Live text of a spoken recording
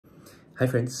Hi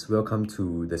friends, welcome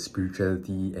to the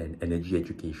Spirituality and Energy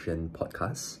Education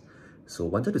podcast. So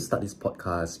wanted to start this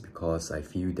podcast because I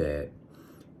feel that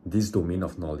this domain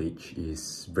of knowledge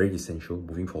is very essential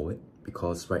moving forward,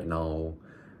 because right now,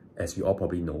 as we all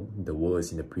probably know, the world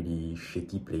is in a pretty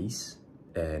shaky place,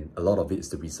 and a lot of it is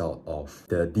the result of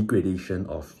the degradation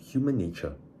of human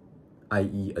nature,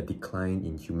 i.e. a decline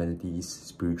in humanity's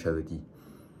spirituality.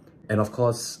 And of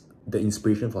course, the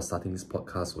inspiration for starting this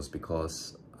podcast was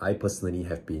because I personally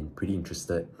have been pretty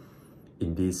interested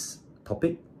in this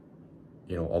topic,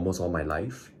 almost all my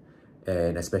life.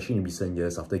 And especially in recent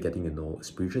years, after getting to know a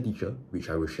spiritual teacher, which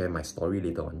I will share my story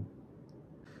later on,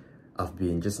 I've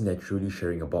been just naturally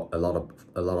sharing about a lot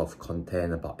of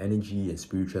content about energy and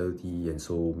spirituality, and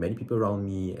so many people around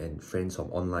me and friends from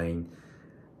online,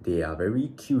 they are very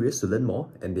curious to learn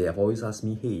more, and they have always asked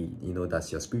me, hey,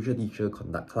 does your spiritual teacher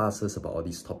conduct classes about all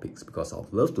these topics? Because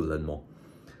I'd love to learn more.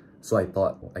 So I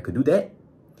thought I could do that,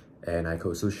 and I could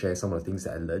also share some of the things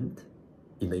that I learned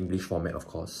in the English format, of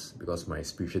course, because my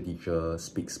spiritual teacher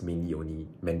speaks mainly only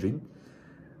Mandarin.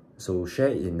 So share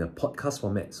it in a podcast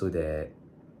format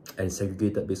and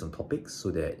segregated based on topics so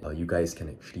that you guys can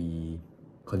actually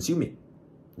consume it.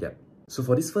 Yeah. So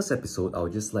for this first episode, I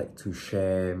would just like to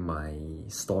share my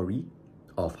story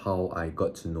of how I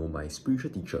got to know my spiritual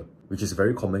teacher, which is a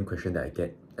very common question that I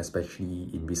get, especially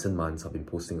in recent months. I've been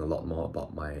posting a lot more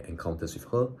about my encounters with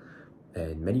her,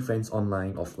 and many friends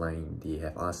online, offline, they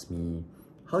have asked me,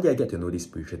 how did I get to know this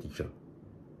spiritual teacher?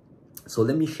 So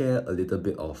let me share a little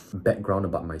bit of background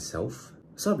about myself.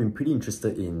 So I've been pretty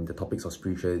interested in the topics of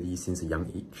spirituality since a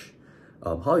young age.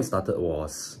 How it started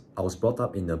was, I was brought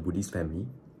up in a Buddhist family.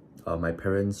 My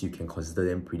parents, you can consider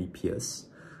them pretty pious.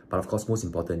 But of course, most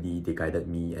importantly, they guided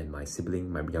me and my sibling,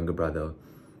 my younger brother,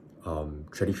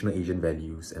 traditional Asian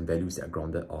values and values that are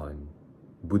grounded on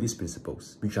Buddhist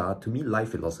principles, which are, to me, life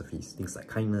philosophies. Things like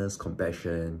kindness,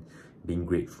 compassion, being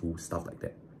grateful, stuff like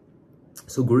that.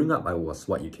 So growing up, I was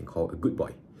what you can call a good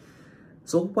boy.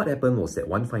 So what happened was that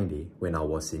one fine day, when I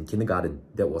was in kindergarten,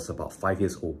 that was about 5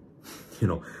 years old,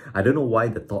 I don't know why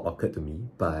the thought occurred to me,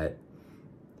 but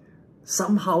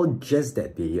somehow just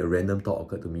that day, a random thought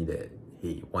occurred to me that,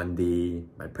 hey, one day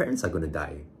my parents are gonna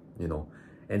die,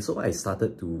 And so I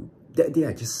started to, that day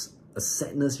a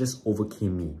sadness just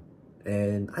overcame me.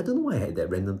 And I don't know why I had that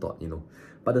random thought,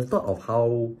 But the thought of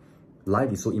how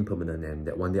life is so impermanent and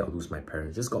that one day I'll lose my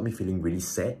parents just got me feeling really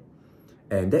sad.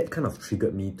 And that kind of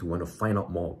triggered me to want to find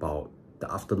out more about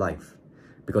the afterlife.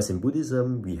 Because in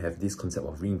Buddhism, we have this concept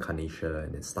of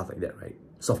reincarnation and stuff like that, right?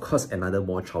 So of course, another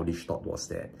more childish thought was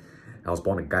that I was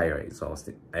born a guy, right?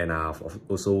 And I've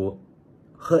also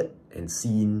heard and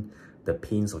seen the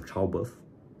pains of childbirth.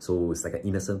 So it's like an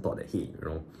innocent thought that, hey,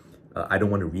 I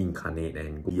don't want to reincarnate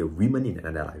and be a woman in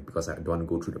another life because I don't want to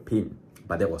go through the pain.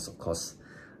 But that was, of course,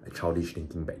 a childish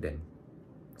thinking back then.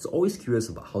 So always curious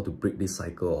about how to break this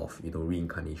cycle of,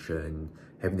 reincarnation,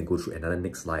 having to go through another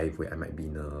next life where I might be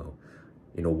in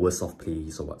a, worse off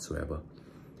place or whatsoever.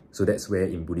 So that's where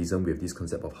in Buddhism we have this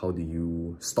concept of how do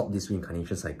you stop this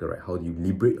reincarnation cycle, right? How do you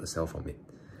liberate yourself from it?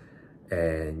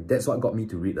 And that's what got me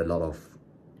to read a lot of,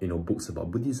 books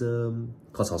about Buddhism,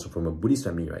 because I was from a Buddhist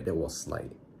family, right? That was like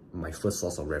my first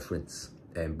source of reference,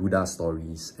 and Buddha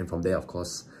stories. And from there, of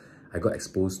course, I got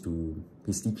exposed to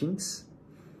his teachings,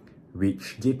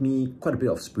 which gave me quite a bit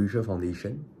of spiritual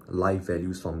foundation, life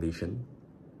values foundation.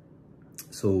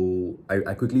 So I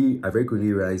very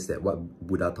quickly realized that what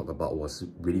Buddha talked about was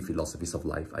really philosophies of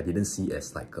life. I didn't see it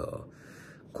as like a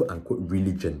quote-unquote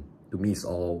religion. To me, it's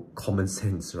all common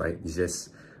sense, right? It's just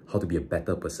how to be a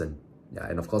better person. Yeah,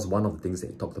 and of course, one of the things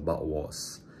that he talked about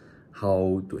was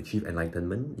how to achieve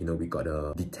enlightenment. We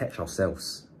gotta detach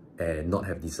ourselves and not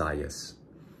have desires.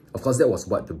 Of course, that was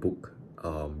what the book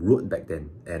wrote back then,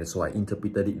 and so I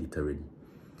interpreted it literally.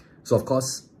 So of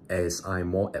course, as I'm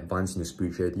more advanced in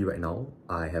spirituality right now,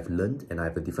 I have learned and I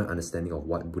have a different understanding of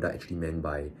what Buddha actually meant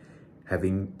by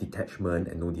having detachment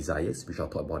and no desires, which I'll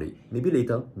talk about it maybe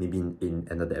later, maybe in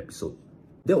another episode.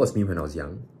 That was me when I was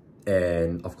young.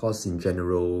 And of course, in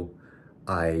general,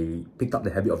 I picked up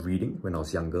the habit of reading when I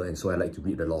was younger, and so I like to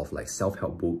read a lot of like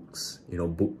self-help books,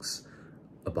 books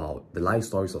about the life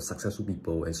stories of successful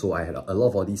people. And so I had a lot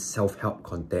of all these self-help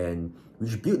content,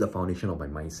 which built the foundation of my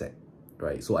mindset,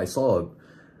 right? So I saw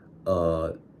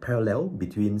a parallel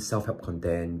between self-help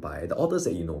content by the authors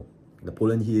that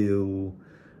Napoleon Hill,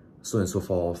 so on and so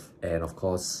forth, and of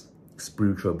course,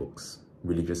 spiritual books,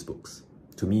 religious books.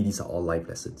 To me, these are all life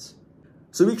lessons.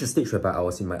 So I reached a stage whereby I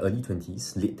was in my early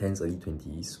 20s, late 10s, early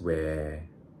 20s, where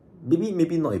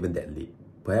maybe not even that late,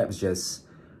 perhaps just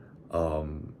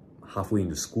halfway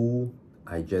into school,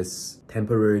 I just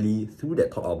temporarily threw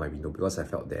that thought out my window because I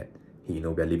felt that, hey, we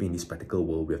are living in this practical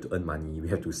world, we have to earn money, we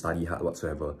have to study hard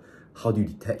whatsoever. How do you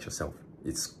detach yourself?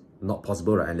 It's not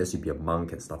possible, right? Unless you be a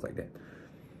monk and stuff like that.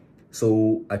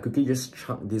 So I quickly just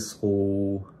chucked this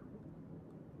whole,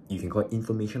 you can call it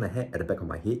information I had at the back of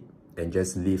my head, and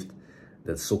just lived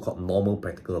the so-called normal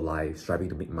practical life, striving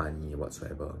to make money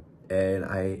whatsoever. And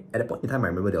at that point in time, I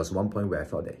remember there was one point where I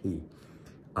felt that, hey,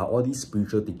 are all these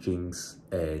spiritual teachings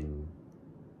and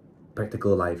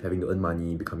practical life, having to earn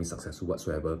money, becoming successful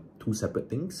whatsoever, two separate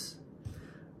things?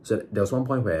 So there was one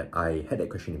point where I had that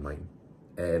question in mind.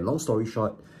 And long story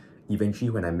short, eventually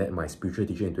when I met my spiritual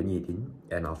teacher in 2018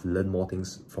 and I've learned more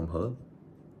things from her,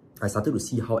 I started to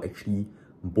see how actually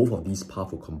both of these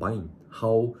paths will combine.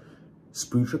 How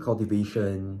spiritual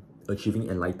cultivation, achieving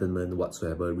enlightenment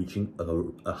whatsoever, reaching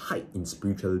a height in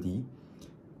spirituality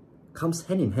comes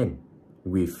hand in hand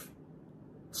with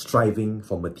striving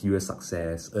for material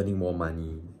success, earning more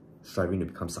money, striving to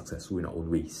become successful in our own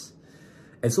ways.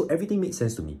 And so everything made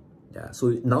sense to me. Yeah.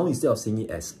 So now instead of seeing it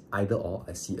as either or,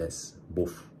 I see it as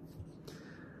both.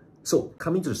 So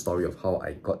coming to the story of how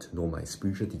I got to know my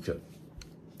spiritual teacher.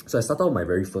 So I started out my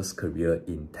very first career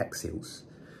in tech sales.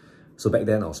 So back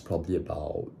then I was probably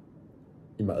about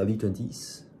in my early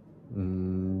 20s,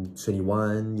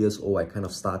 21 years old, I kind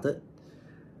of started.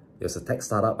 It was a tech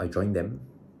startup, I joined them.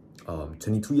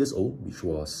 22 years old, which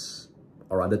was,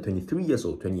 or rather 23 years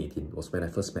old, 2018, was when I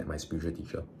first met my spiritual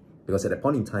teacher. Because at that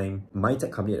point in time, my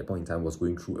tech company at that point in time was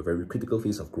going through a very critical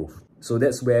phase of growth. So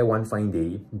that's where one fine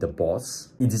day, the boss,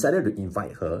 he decided to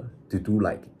invite her to do,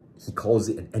 like, he calls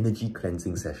it an energy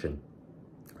cleansing session.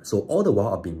 So all the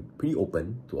while I've been pretty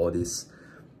open to all these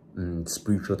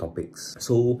spiritual topics.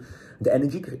 So the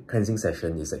energy cleansing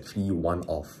session is actually one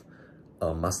of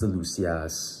Master Lu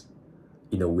Xia's,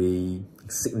 in a way,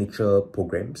 signature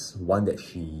programs, one that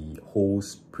she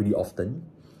holds pretty often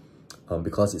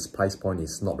because its price point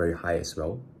is not very high as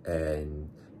well. And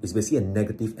it's basically a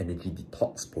negative energy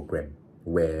detox program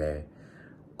where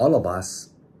all of us,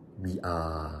 we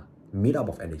are made up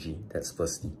of energy. That's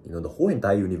firstly. The whole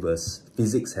entire universe,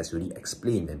 physics has really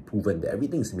explained and proven that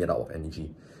everything is made up of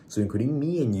energy. So including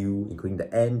me and you, including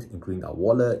the ant, including our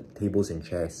wallet, tables and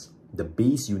chairs, the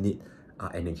base unit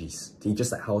are energies. Okay,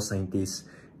 just like how scientists,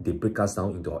 they break us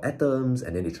down into our atoms,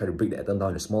 and then they try to break the atom down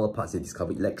into smaller parts, they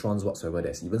discover electrons whatsoever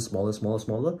that's even smaller, smaller,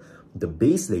 smaller. The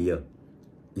base layer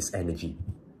is energy,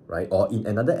 right? Or in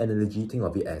another analogy, think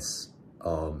of it as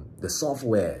the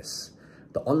softwares,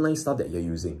 the online stuff that you're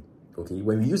using. Okay,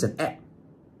 when we use an app,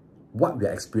 what we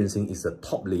are experiencing is the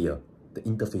top layer, the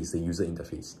interface, the user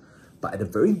interface. But at the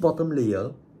very bottom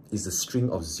layer is the string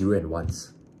of 0 and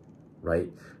 1s, right?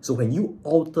 So when you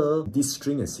alter this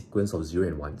string and sequence of 0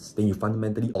 and 1s, then you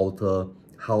fundamentally alter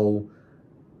how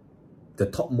the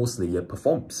topmost layer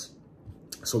performs.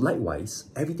 So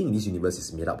likewise, everything in this universe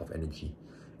is made up of energy.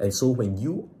 And so when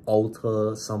you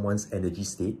alter someone's energy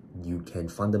state, you can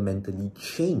fundamentally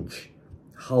change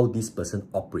how this person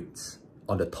operates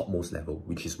on the topmost level,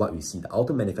 which is what we see, the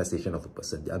outer manifestation of a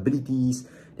person, their abilities,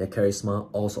 their charisma,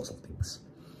 all sorts of things.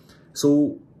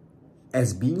 So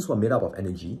as beings who are made up of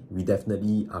energy, we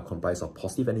definitely are comprised of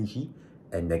positive energy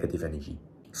and negative energy.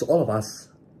 So all of us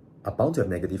are bound to have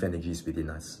negative energies within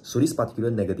us. So this particular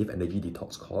negative energy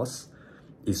detox course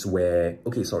is where,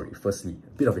 okay, sorry, firstly,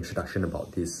 a bit of introduction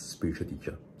about this spiritual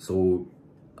teacher. So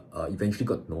eventually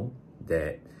got to know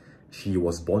that she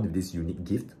was born with this unique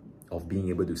gift of being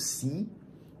able to see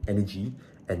energy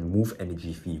and move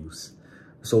energy fields.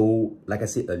 So, like I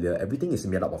said earlier, everything is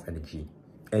made up of energy.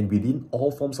 And within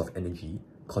all forms of energy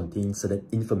contain certain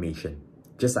information.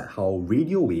 Just like how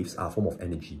radio waves are a form of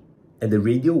energy. And the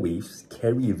radio waves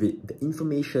carry with it the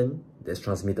information that's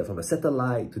transmitted from the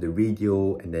satellite to the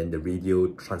radio, and then the radio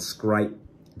transcribe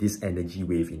this energy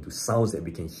wave into sounds that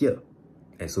we can hear,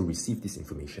 and so receive this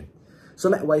information. So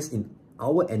likewise, in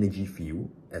our energy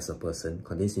field as a person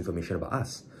contains information about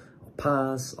us, our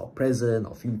past, our present,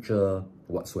 our future,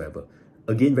 whatsoever.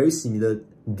 Again, very similar,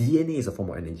 DNA is a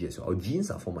form of energy as well. Our genes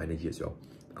are a form of energy as well.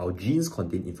 Our genes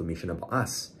contain information about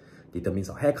us, determines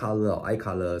our hair color, our eye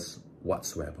colors,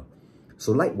 whatsoever.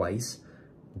 So likewise,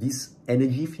 this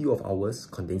energy field of ours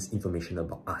contains information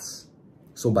about us.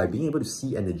 So by being able to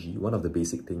see energy, one of the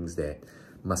basic things that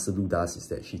Master Lu does is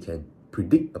that she can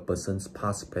predict a person's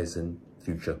past, present,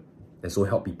 future, and so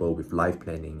help people with life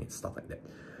planning and stuff like that.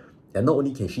 And not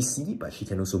only can she see, but she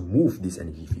can also move these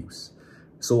energy fields.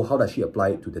 So how does she apply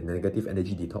it to the negative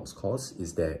energy detox course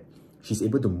is that she's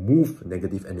able to move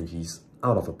negative energies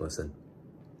out of a person,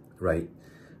 right?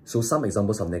 So some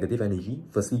examples of negative energy,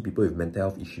 firstly, people with mental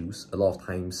health issues. A lot of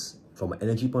times, from an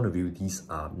energy point of view, these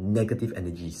are negative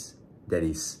energies that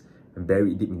is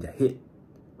buried deep in their head,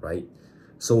 right?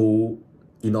 So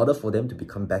in order for them to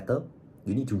become better,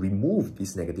 you need to remove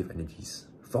these negative energies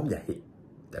from their head,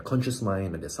 their conscious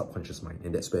mind and their subconscious mind,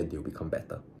 and that's where they'll become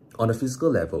better. On a physical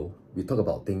level, we talk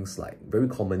about things like very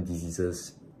common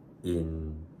diseases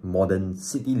in modern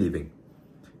city living.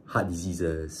 Heart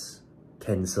diseases,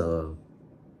 cancer.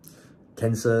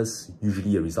 Cancer's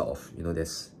usually a result of,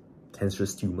 there's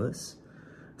cancerous tumors.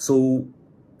 So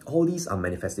all these are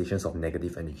manifestations of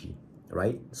negative energy,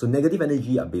 right? So negative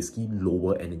energy are basically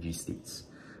lower energy states.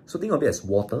 So think of it as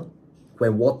water.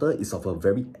 When water is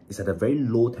at a very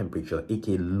low temperature,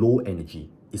 aka low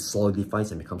energy, it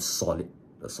solidifies and becomes solid,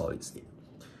 a solid state.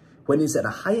 When it's at a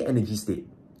higher energy state,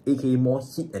 aka more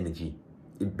heat energy,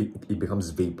 it becomes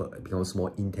vapor, it becomes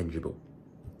more intangible.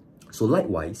 So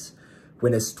likewise,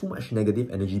 when there's too much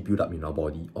negative energy built up in our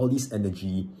body, all this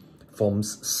energy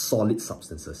forms solid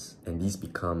substances, and these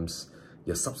becomes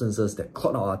your substances that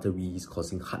clog our arteries,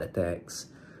 causing heart attacks.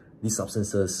 These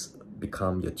substances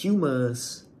become your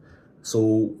tumors.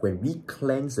 So when we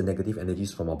cleanse the negative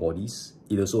energies from our bodies,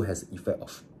 it also has the effect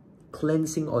of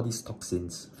cleansing all these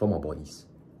toxins from our bodies.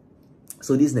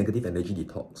 So this negative energy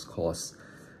detox course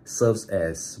serves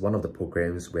as one of the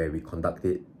programs where we conduct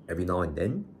it every now and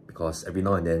then, because every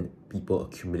now and then people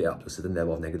accumulate up to a certain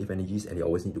level of negative energies and they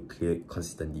always need to clear it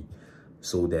consistently.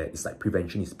 So that it's like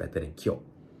prevention is better than cure.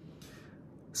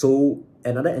 So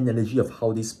another analogy of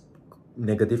how this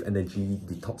negative energy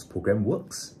detox program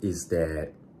works is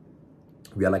that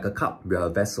we are like a cup, we are a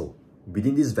vessel.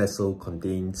 Within this vessel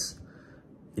contains,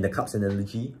 in the cup's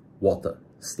analogy, water,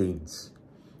 stains.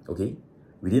 Okay?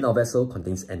 Within our vessel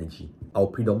contains energy. Our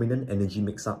predominant energy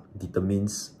mix-up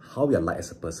determines how we are like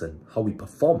as a person, how we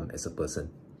perform as a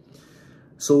person.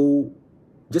 So,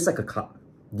 just like a cup,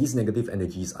 these negative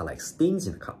energies are like stains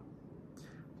in a cup.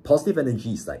 Positive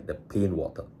energy is like the plain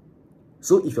water.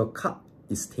 So if your cup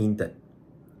is tainted,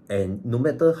 and no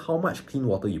matter how much clean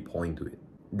water you pour into it,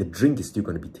 the drink is still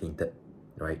going to be tainted,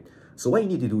 right? So what you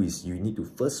need to do is you need to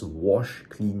first wash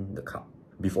clean the cup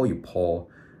before you pour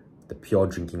the pure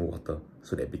drinking water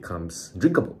so that it becomes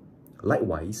drinkable.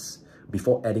 Likewise,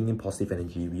 before adding in positive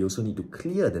energy, we also need to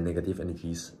clear the negative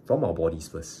energies from our bodies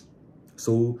first.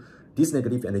 So this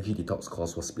negative energy detox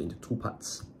course was split into two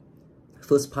parts.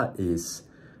 First part is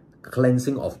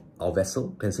cleansing of our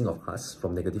vessel, cleansing of us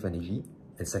from negative energy.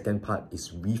 And second part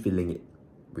is refilling it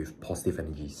with positive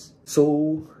energies.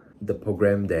 So the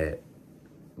program that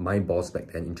my boss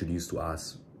back then introduced to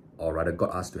us, or rather got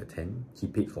us to attend, he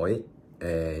paid for it,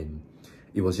 and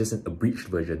it was just an abridged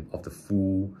version of the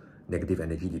full negative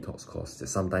energy detox course that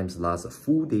sometimes lasts a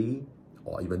full day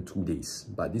or even 2 days.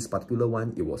 But this particular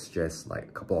one, it was just like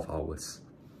a couple of hours.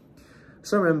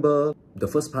 So I remember the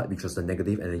first part, which was the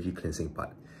negative energy cleansing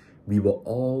part, we were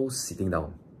all sitting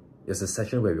down. There's a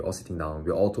session where we're all sitting down.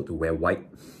 We're all told to wear white.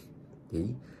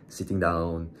 Okay? Sitting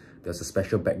down, there's a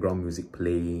special background music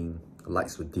playing,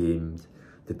 lights were dimmed,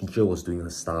 the teacher was doing her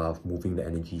stuff, moving the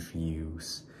energy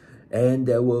fields. And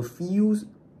there were a few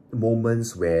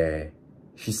moments where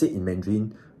she said in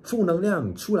Mandarin, 负能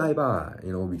量出来吧,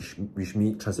 which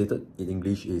means translated in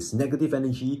English is negative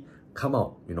energy, come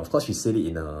out. Of course she said it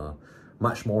in a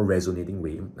much more resonating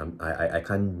way. I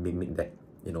can't mimic that,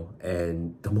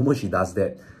 and the moment she does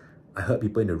that, I heard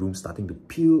people in the room starting to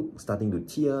puke, starting to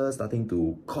tear, starting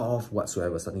to cough,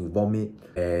 whatsoever, starting to vomit.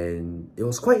 And it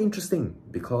was quite interesting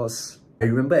because I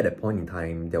remember at that point in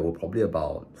time, there were probably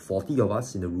about 40 of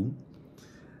us in the room.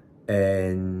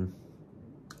 And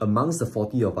amongst the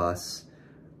 40 of us,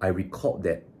 I recalled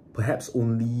that perhaps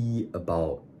only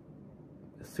about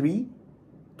 2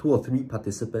 or 3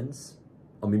 participants,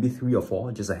 or maybe 3 or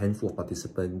 4, just a handful of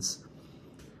participants,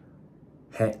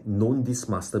 had known this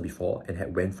master before and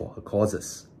had went for her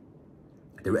courses.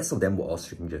 The rest of them were all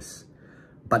strangers.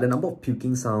 But the number of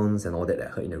puking sounds and all that I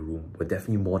heard in the room were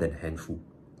definitely more than a handful.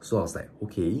 So I was like,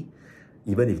 okay,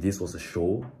 even if this was a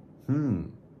show,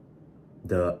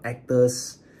 the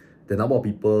actors, the number of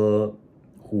people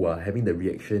who are having the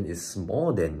reaction is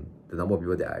more than the number of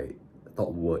people that I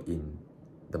thought were in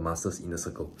the master's inner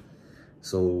circle.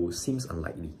 So seems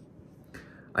unlikely.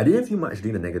 I didn't feel much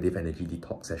during the negative energy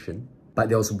detox session, but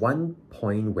there was one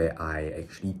point where I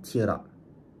actually teared up.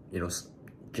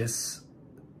 Just,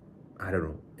 I don't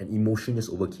know, an emotion just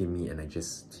overcame me and I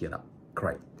just teared up,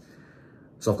 cried.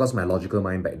 So of course my logical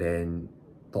mind back then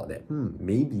thought that,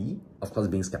 maybe, of course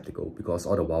being skeptical, because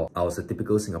all the while I was a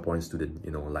typical Singaporean student,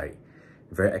 like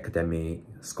very academic,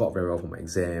 scored very well for my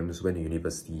exams, went to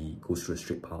university, goes through a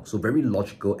straight path. So very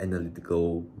logical,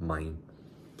 analytical mind.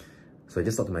 So I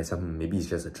just thought to myself, maybe it's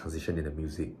just a transition in the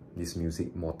music, this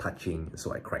music more touching,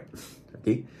 so I cried,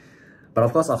 okay? But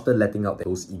of course, after letting out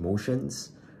those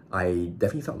emotions, I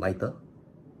definitely felt lighter.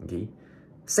 Okay.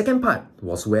 Second part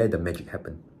was where the magic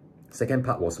happened. Second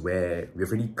part was where we've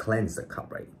already cleansed the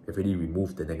cup, right? We've already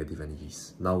removed the negative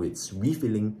energies. Now it's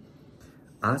refilling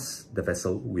us, the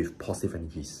vessel, with positive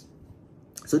energies.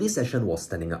 So this session was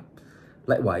standing up.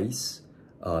 Likewise,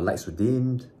 lights were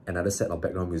dimmed, another set of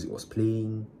background music was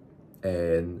playing,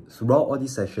 and throughout all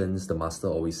these sessions, the master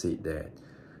always said that,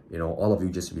 you know, all of you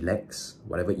just relax,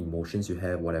 whatever emotions you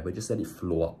have, whatever, just let it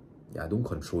flow out. Yeah, don't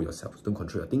control yourself, don't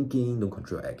control your thinking, don't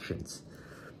control your actions.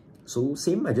 So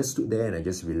same, I just stood there and I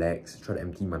just relaxed, try to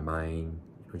empty my mind,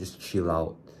 you know, just chill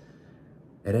out.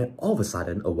 And then all of a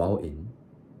sudden, a while in,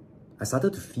 I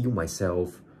started to feel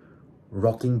myself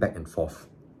rocking back and forth.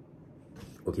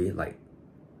 Okay, like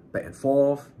back and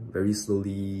forth, very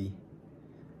slowly.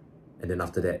 And then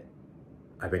after that,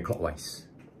 I went clockwise,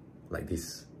 like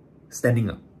this, standing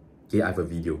up. Okay, I have a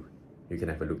video. You can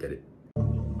have a look at it.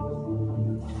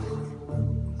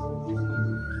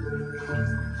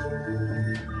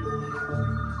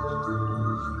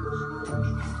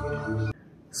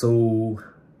 So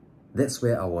that's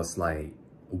where I was like,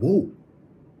 whoa,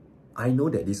 I know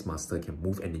that this master can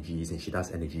move energies and she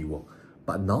does energy work,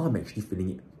 but now I'm actually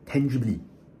feeling it tangibly.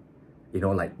 You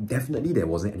know, like definitely there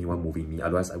wasn't anyone moving me,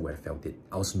 otherwise I would have felt it.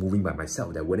 I was moving by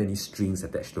myself. There weren't any strings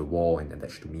attached to the wall and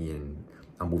attached to me and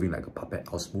I'm moving like a puppet.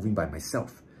 I was moving by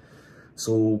myself.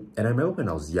 So, and I remember when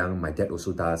I was young, my dad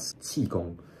also does Qi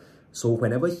Gong. So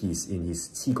whenever he's in his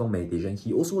Qi Gong meditation,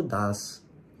 he also does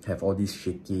have all these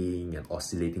shaking and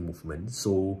oscillating movements.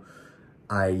 So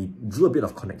I drew a bit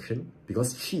of connection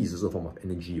because Qi is also a form of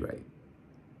energy, right?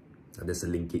 And there's a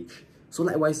linkage. So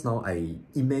likewise now, I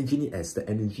imagine it as the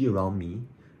energy around me,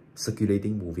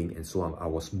 circulating, moving, and so on. I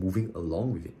was moving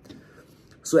along with it.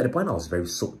 So at the point, I was very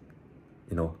soaked,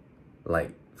 you know,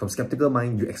 like from skeptical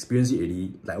mind, you experience it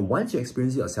already. Like once you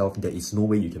experience it yourself, there is no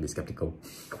way you can be skeptical,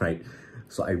 right?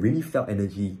 So I really felt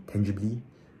energy tangibly,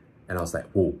 and I was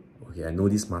like, whoa, okay, I know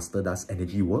this master does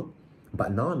energy work,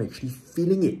 but now I'm actually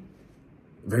feeling it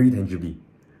very tangibly.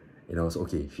 You know, so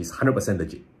okay, she's 100%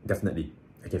 legit, definitely.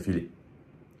 I can feel it.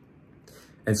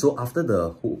 And so after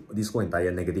this whole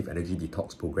entire negative energy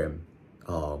detox program,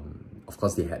 of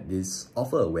course they had this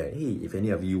offer where, hey, if any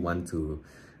of you want to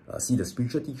see the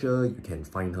spiritual teacher, you can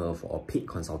find her for a paid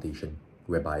consultation,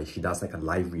 whereby she does like a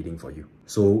live reading for you.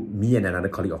 So me and another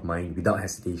colleague of mine, without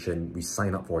hesitation, we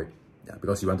signed up for it. Yeah,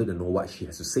 because we wanted to know what she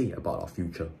has to say about our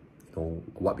future. You know,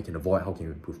 what we can avoid, how can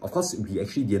we improve. Of course, we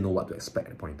actually didn't know what to expect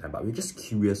at the point in time, but we're just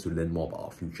curious to learn more about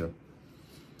our future.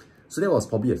 So that was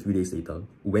probably a few days later.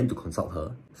 We went to consult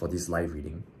her for this live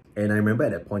reading. And I remember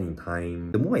at that point in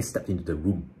time, the moment I stepped into the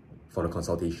room for the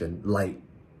consultation, like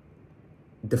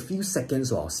the few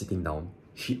seconds while I was sitting down,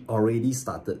 she already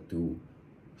started to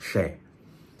share,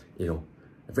 you know,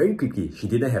 very quickly. She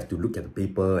didn't have to look at the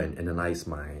paper and analyze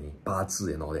my 八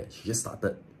字 and all that. She just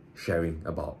started sharing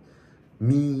about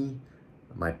me,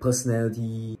 my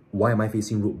personality, why am I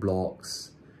facing roadblocks,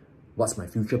 what's my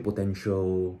future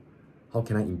potential, how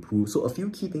can I improve. So a few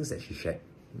key things that she shared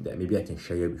that maybe I can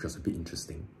share here, which was a bit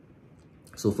interesting.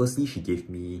 So firstly, she gave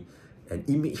me an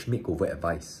image makeover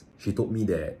advice. She told me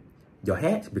that your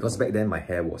hair, because back then my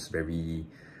hair was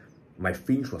my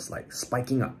fringe was like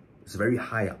spiking up. It's very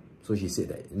high up. So she said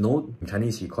that, no, in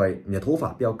Chinese she called it, 你的头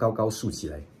发不要高高竖起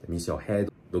来. That means your hair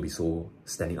don't be so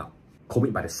standing up. Comb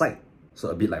it by the side. So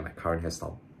a bit like my current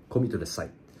hairstyle. Comb it to the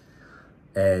side.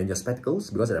 And your spectacles,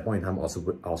 because at that point in time I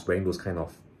was wearing those kind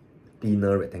of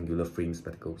thinner rectangular frame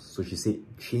spectacles. So she said,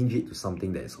 change it to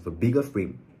something that is of a bigger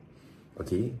frame.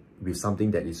 Okay, with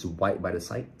something that is white by the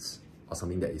sides or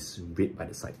something that is red by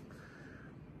the side.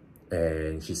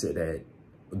 And she said that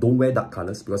don't wear dark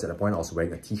colors, because at the point I was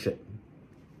wearing a t-shirt.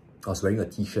 I was wearing a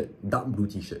t-shirt, dark blue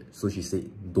t-shirt. So she said,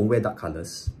 don't wear dark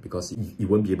colors because you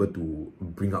won't be able to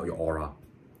bring out your aura.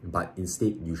 But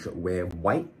instead, you should wear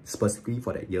white, specifically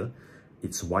for that year.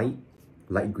 It's white,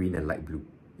 light green, and light blue.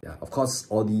 Yeah, of course,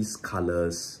 all these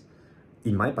colors,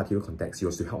 in my particular context, it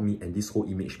was to help me, and this whole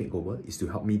image makeover is to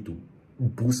help me to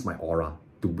boost my aura,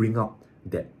 to bring out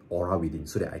that aura within,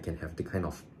 so that I can have the kind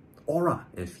of aura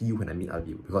and feel when I meet other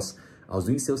people. Because I was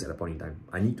doing sales at that point in time,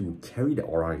 I need to carry the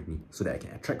aura with me so that I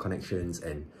can attract connections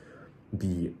and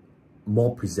be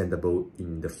more presentable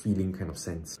in the feeling kind of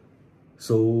sense.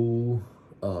 So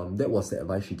that was the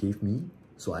advice she gave me.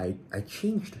 So I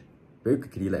changed very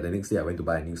quickly. Like the next day I went to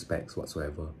buy a new specs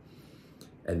whatsoever.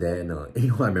 And then, you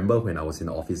know, I remember when I was in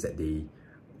the office that day,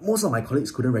 most of my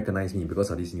colleagues couldn't recognize me because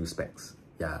of these new specs.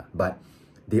 Yeah, but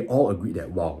they all agreed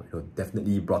that, wow, you know,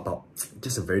 definitely brought out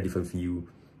just a very different feel,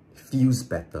 feels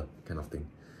better kind of thing.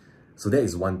 So that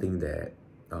is one thing that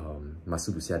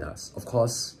Master Lu Xia does. Of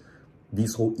course,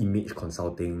 this whole image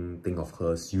consulting thing of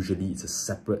hers, usually it's a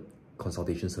separate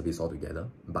consultation service altogether.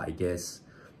 But I guess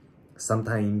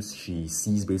sometimes she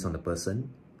sees based on the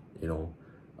person, you know,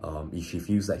 if she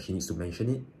feels like she needs to mention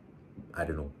it, I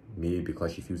don't know, maybe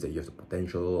because she feels that you have the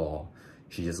potential, or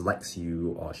she just likes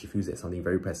you, or she feels that something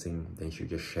very pressing, then she'll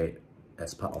just share it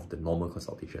as part of the normal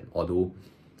consultation. Although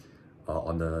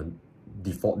on a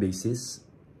default basis,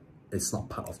 it's not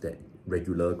part of that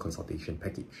regular consultation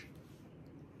package.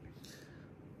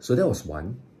 So that was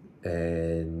one.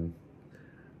 And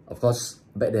of course,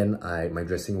 back then my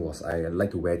dressing was, I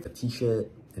like to wear the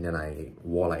t-shirt, and then I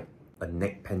wore like a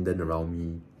neck pendant around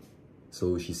me.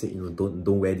 So she said, you know,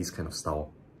 don't wear this kind of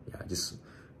style. Yeah, just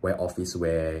wear office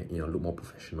wear, you know, look more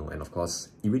professional. And of course,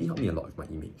 it really helped me a lot with my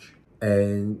image.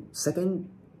 And second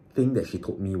thing that she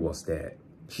told me was that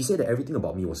she said that everything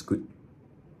about me was good.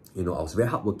 You know, I was very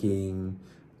hardworking.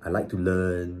 I like to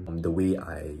learn. The way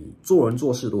I 做人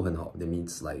做事都很好. That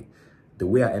means like the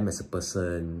way I am as a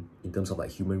person in terms of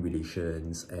like human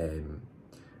relations and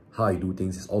how I do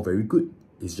things is all very good.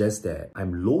 It's just that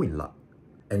I'm low in luck.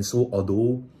 And so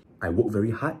although I work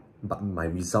very hard, but my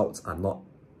results are not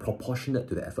proportionate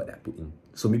to the effort that I put in.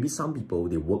 So maybe some people,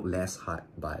 they work less hard,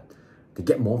 but they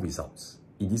get more results.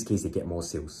 In this case, they get more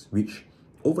sales, which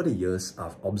over the years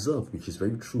I've observed, which is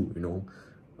very true. You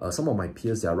know, some of my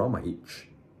peers, they're around my age,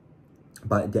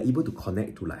 but they're able to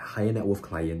connect to like higher net worth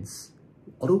clients.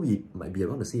 Although we might be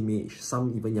around the same age,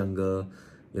 some even younger,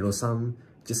 you know, some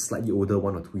just slightly older,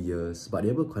 1 or 2 years, but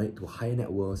they're able to connect to higher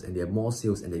net worths, and they have more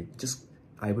sales, and they just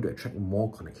are able to attract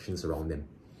more connections around them.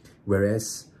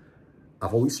 Whereas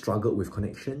I've always struggled with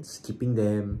connections, keeping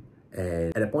them,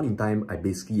 and at that point in time, I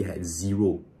basically had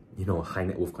zero, you know, high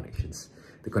net worth connections.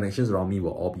 The connections around me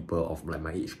were all people of like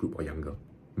my age group or younger,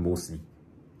 mostly.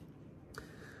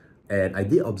 And I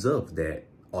did observe that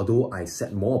although I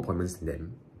set more appointments than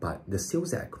them, but the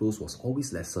sales that I closed was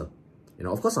always lesser. You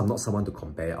know, of course, I'm not someone to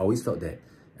compare. I always felt that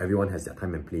everyone has their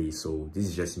time and place, so this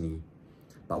is just me.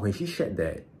 But when she shared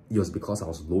that it was because I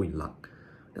was low in luck,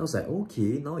 I was like,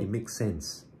 okay, now it makes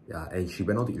sense. Yeah, and she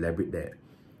went on to elaborate that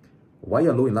why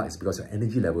you're low in luck is because your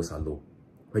energy levels are low.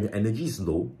 When your energy is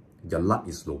low, your luck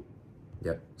is low.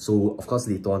 Yeah. So of course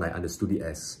later on I understood it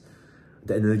as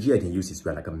the energy I can use is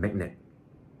like a magnet.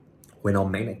 When our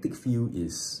magnetic field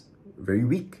is very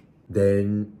weak,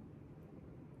 then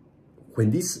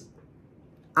when us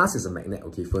as a magnet,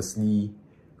 okay, firstly,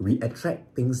 we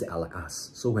attract things that are like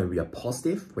us. So when we are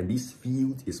positive, when this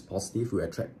field is positive, we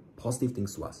attract positive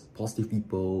things to us. Positive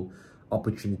people,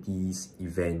 opportunities,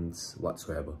 events,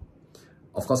 whatsoever.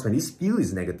 Of course, when this field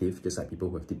is negative, just like people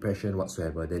who have depression,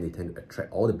 whatsoever, then they tend to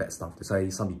attract all the bad stuff. That's why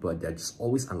some people, they're just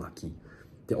always unlucky.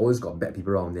 They always got bad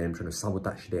people around them, trying to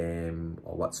sabotage them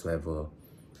or whatsoever.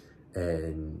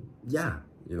 And yeah,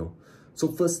 you know.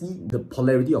 So firstly, the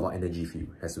polarity of our energy field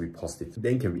has to be positive.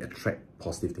 Then can we attract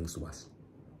positive things to us.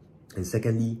 And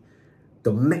secondly,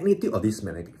 the magnitude of this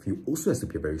magnetic field also has to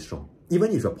be very strong.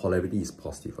 Even if your polarity is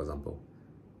positive, for example.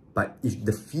 But if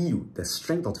the field, the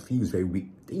strength of the field is very weak,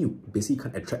 then you basically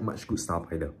can't attract much good stuff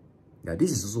either. Yeah,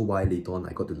 this is also why later on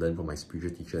I got to learn from my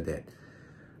spiritual teacher that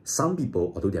some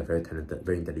people, although they're very talented,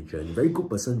 very intelligent, very good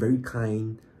person, very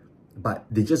kind, but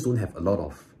they just don't have a lot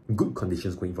of good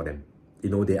conditions going for them. You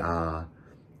know,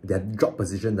 their job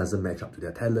position doesn't match up to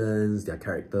their talents, their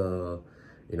character,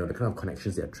 you know, the kind of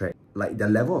connections they attract. Like their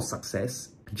level of success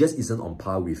just isn't on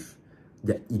par with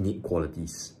their innate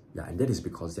qualities. Yeah, and that is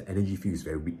because their energy field is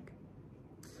very weak.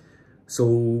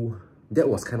 So that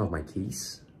was kind of my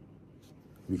case,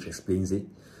 which explains it.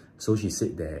 So she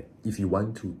said that if you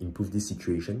want to improve this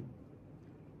situation,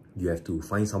 you have to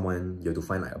find someone, you have to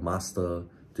find like a master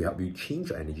to help you change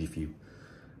your energy field.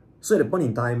 So at the point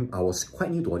in time, I was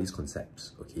quite new to all these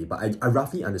concepts, okay? But I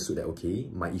roughly understood that, okay,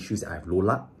 my issue is that I have low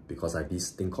luck because I have this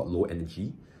thing called low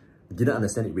energy. Didn't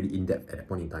understand it really in depth at that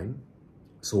point in time.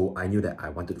 So I knew that I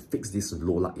wanted to fix this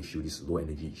low luck issue, this low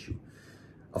energy issue.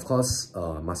 Of course,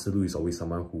 Master Lu is always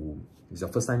someone who, it's your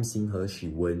first time seeing her,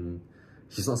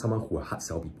 she's not someone who will hard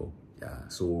sell people. Yeah,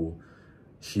 so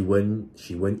she won't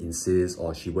insist,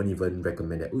 or she won't even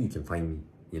recommend that, oh, you can find me.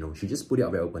 You know, she just put it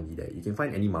out very openly that you can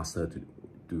find any master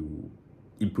to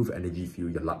improve your energy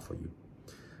field, your luck for you.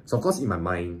 So of course, in my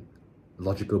mind,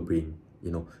 logical brain,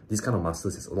 you know, these kind of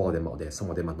masters, there's a lot of them out there. Some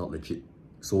of them are not legit.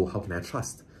 So how can I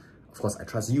trust? Of course, I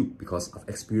trust you because I've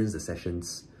experienced the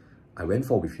sessions I went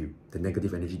for with you, the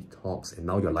negative energy detox, and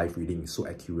now your life reading is so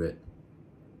accurate.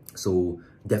 So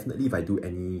definitely, if I do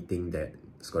anything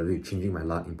that's got to do with changing my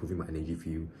luck, improving my energy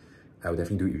field, I will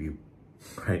definitely do it with you,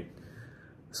 right?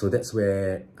 So that's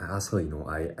where I asked her, you know,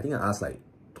 I think I asked like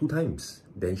 2 times.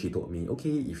 Then she told me, okay,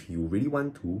 if you really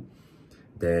want to,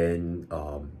 then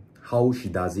how she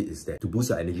does it is that to boost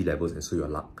your energy levels and so your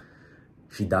luck,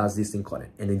 she does this thing called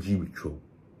an energy ritual,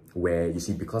 where you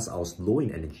see, because I was low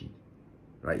in energy,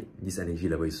 right? This energy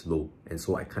level is low, and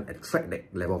so I can't attract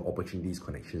that level of opportunities,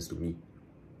 connections to me.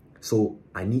 So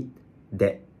I need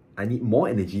more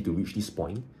energy to reach this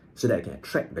point so that I can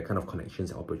attract the kind of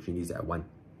connections and opportunities that I want.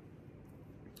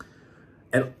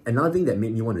 And another thing that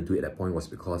made me want to do it at that point was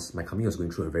because my company was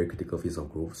going through a very critical phase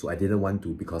of growth. So I didn't want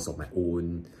to, because of my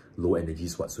own low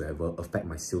energies whatsoever, affect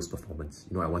my sales performance.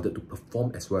 You know, I wanted to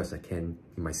perform as well as I can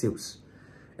in my sales.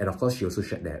 And of course, she also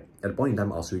shared that at the point in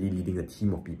time, I was already leading a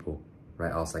team of people,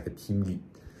 right? I was like a team lead.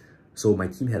 So my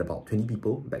team had about 20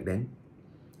 people back then.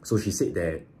 So she said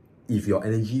that if your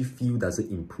energy field doesn't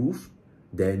improve,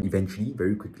 then eventually,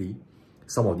 very quickly,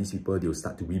 some of these people, they'll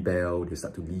start to rebel, they'll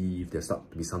start to leave, there'll start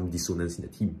to be some dissonance in the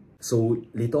team. So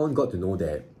later on, got to know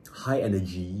that high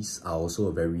energies are also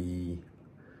a very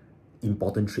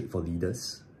important trait for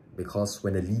leaders, because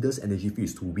when a leader's energy field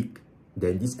is too weak,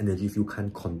 then this energy field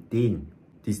can't contain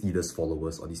this leader's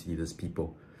followers or this leader's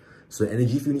people. So the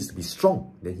energy field needs to be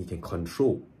strong, then he can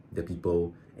control the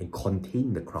people and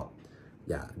contain the crowd.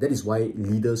 Yeah, that is why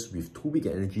leaders with too weak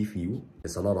an energy field,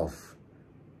 there's a lot of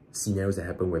scenarios that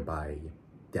happen whereby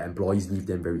their employees leave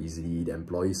them very easily, the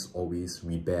employees always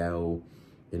rebel,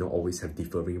 you know, always have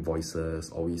differing voices,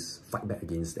 always fight back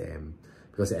against them,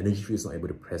 because the energy field is not able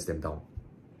to press them down.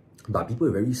 But people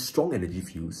with very strong energy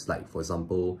fields, like for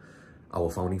example, our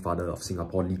founding father of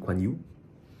Singapore, Lee Kuan Yew,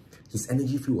 his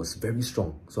energy field was very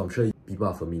strong. So I'm sure people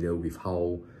are familiar with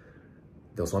how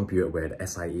there was one period where the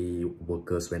SIA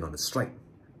workers went on a strike.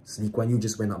 So Lee Kuan Yew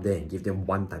just went up there and gave them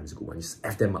one times good one, just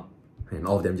F them up. And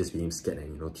all of them just became scared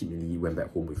and, you know, timidly went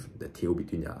back home with the tail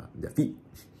between their feet.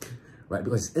 Right?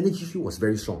 Because his energy field was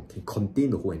very strong, can contain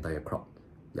the whole entire crowd.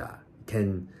 Yeah,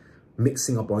 can make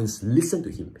Singaporeans listen to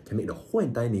him, can make the whole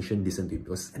entire nation listen to him,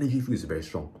 because his energy field is very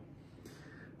strong.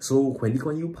 So when Lee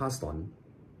Kuan Yew passed on,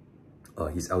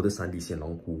 his eldest son, Lee Hsien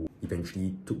Loong, who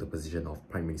eventually took the position of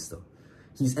Prime Minister,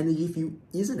 his energy field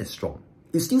isn't as strong.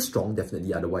 It's still strong,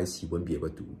 definitely, otherwise he won't be able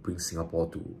to bring Singapore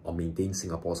to, or maintain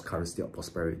Singapore's current state of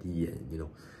prosperity and, you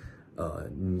know,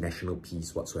 national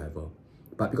peace whatsoever.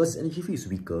 But because his energy field is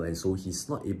weaker, and so he's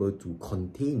not able to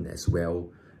contain as well,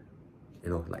 you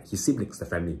know, like his siblings, the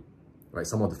family, right?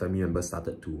 Some of the family members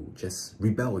started to just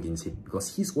rebel against him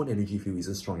because his own energy field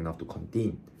isn't strong enough to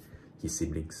contain his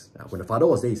siblings. When the father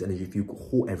was there, his energy field could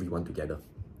hold everyone together.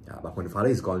 But when the father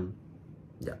is gone,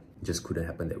 it just couldn't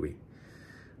happen that way.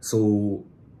 So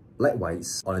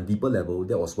likewise, on a deeper level,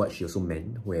 that was what she also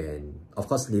meant when, of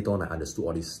course, later on I understood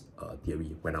all this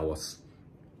theory. When I was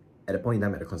at the point in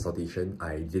time at the consultation,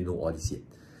 I didn't know all this yet.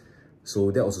 So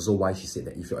that was also why she said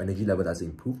that if your energy level doesn't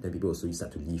improve, then people will slowly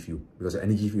start to leave you, because your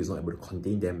energy field is not able to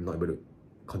contain them, not able to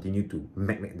continue to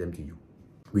magnet them to you,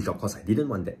 which of course I didn't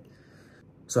want that.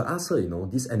 So I asked her, you know,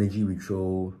 this energy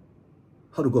ritual,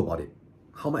 how to go about it?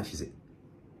 How much is it?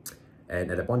 And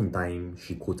at that point in time,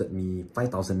 she quoted me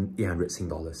 5,800 Sing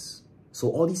dollars. So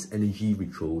all these energy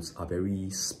rituals are very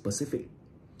specific,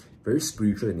 very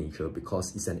spiritual in nature,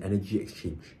 because it's an energy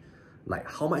exchange. Like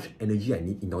how much energy I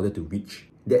need in order to reach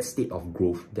that state of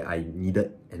growth that I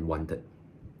needed and wanted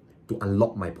to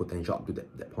unlock my potential up to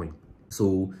that point.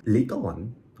 So later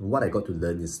on, what I got to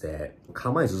learn is that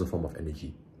karma is also a form of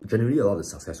energy. Generally, a lot of the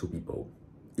successful people,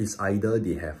 it's either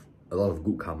they have a lot of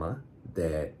good karma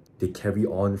that they carry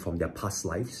on from their past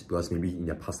lives, because maybe in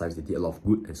their past lives they did a lot of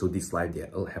good, and so this life they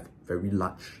have very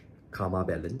large karma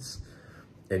balance.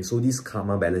 And so this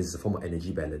karma balance is a form of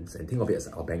energy balance, and think of it as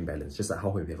our bank balance. Just like how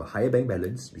when we have a higher bank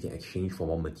balance, we can exchange for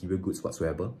more material goods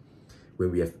whatsoever.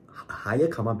 When we have a higher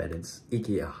karma balance,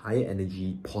 aka a higher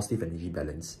energy, positive energy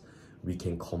balance, we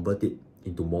can convert it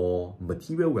into more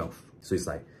material wealth. So it's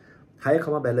like higher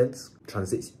karma balance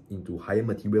translates into higher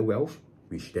material wealth,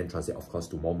 which then translates, of course,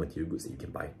 to more material goods that you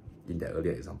can buy in that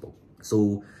earlier example.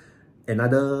 So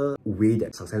another way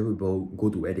that successful people go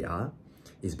to where they are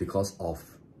is because of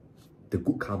the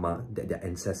good karma that their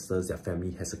ancestors, their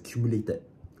family has accumulated.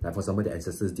 Like for example, their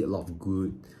ancestors did a lot of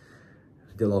good,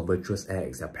 did a lot of virtuous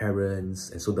acts, their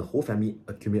parents, and so the whole family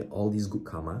accumulate all this good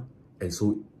karma, and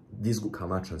so this good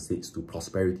karma translates to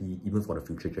prosperity even for the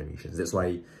future generations. That's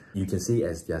why you can say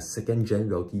as they are second-gen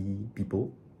wealthy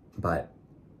people, but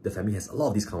the family has a lot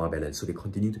of this karma balance, so they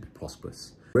continue to be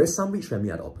prosperous. Whereas some rich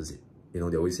family are the opposite. You know,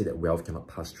 they always say that wealth cannot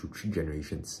pass through 3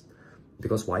 generations.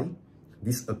 Because why?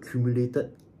 This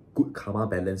accumulated good karma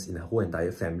balance in the whole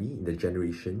entire family, in the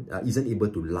generation, isn't able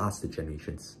to last the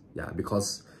generations.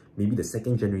 Because maybe the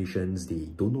second generations, they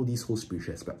don't know these whole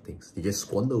spiritual aspect of things. They just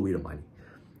squander away the money.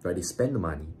 right? They spend the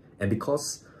money, and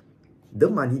because the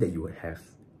money that you would have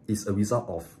is a result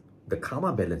of the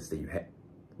karma balance that you had,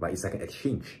 right? It's like an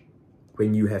exchange.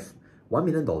 When you have $1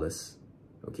 million,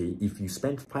 okay, if you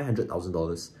spend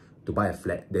 $500,000 to buy a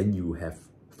flat, then you have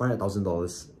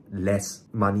 $500,000 less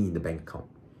money in the bank account.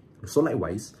 So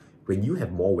likewise, when you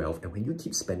have more wealth and when you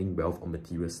keep spending wealth on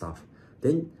material stuff,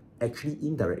 then actually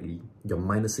indirectly, you're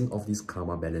minusing off this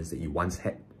karma balance that you once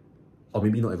had. Or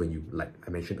maybe not even you, like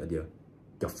I mentioned earlier,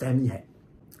 your family had.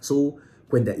 So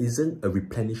when there isn't a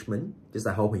replenishment, just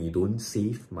like how when you don't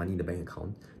save money in the bank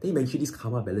account, then eventually this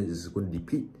karma balance is going to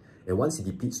deplete. And once it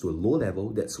depletes to a low level,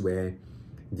 that's where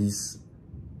these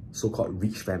so-called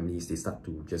rich families, they start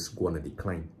to just go on a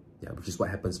decline. Yeah, which is what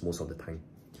happens most of the time.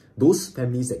 Those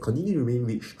families that continue to remain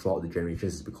rich throughout the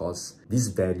generations is because these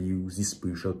values, this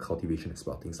spiritual cultivation as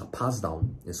well, things are passed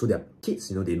down. And so their kids,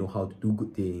 they know how to do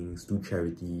good things, do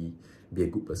charity, be a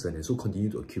good person, and so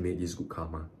continue to accumulate this good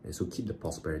karma, and so keep the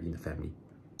prosperity in the family.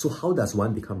 So how does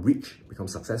one become rich, become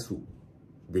successful?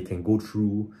 They can go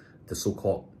through the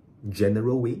so-called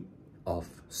general way of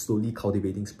slowly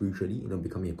cultivating spiritually,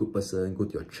 becoming a good person, go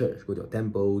to your church, go to your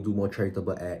temple, do more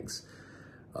charitable acts,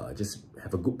 just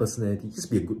have a good personality,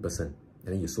 just be a good person.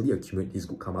 And then you slowly accumulate this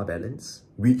good karma balance,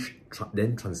 which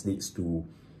then translates to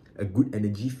a good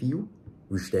energy field,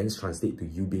 which then translates to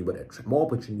you being able to attract more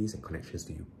opportunities and connections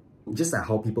to you. Just like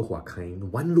how people who are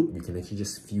kind, one look, you can actually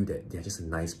just feel that they're just a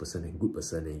nice person and good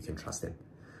person and you can trust them.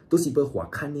 Those people who are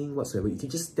cunning, whatsoever, you can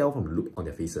just tell from the look on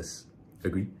their faces.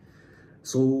 Agree?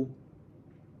 So,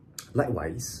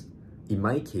 likewise, in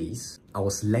my case, I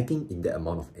was lacking in that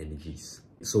amount of energies.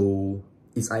 So,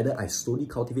 it's either I slowly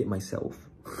cultivate myself,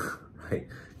 right?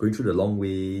 Going through the long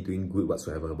way, doing good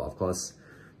whatsoever, but of course,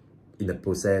 in the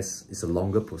process, it's a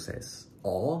longer process.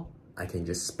 Or I can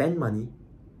just spend money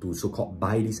to so-called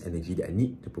buy this energy that I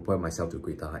need to propel myself to a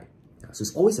greater height. Yeah, so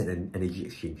it's always an energy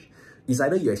exchange. It's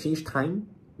either you exchange time,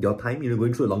 your time,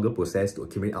 going through a longer process to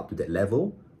accumulate up to that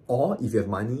level, or if you have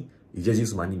money, you just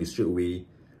use money to straight away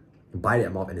buy that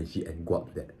amount of energy and go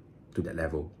up to that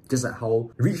level. Just like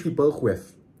how rich people who have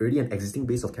already an existing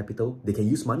base of capital, they can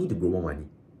use money to grow more money.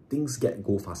 Things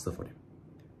go faster for them.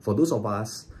 For those of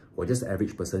us who are just the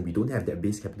average person, we don't have that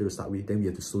base capital to start with, then we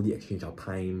have to slowly exchange our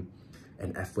time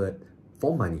and effort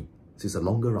for money. So it's a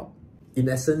longer route. In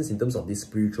essence, in terms of this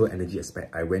spiritual energy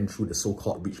aspect, I went through the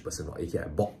so-called rich person, or aka I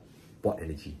bought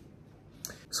energy.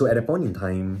 So at that point in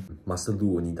time, Master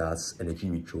Lu only does energy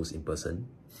rituals in person.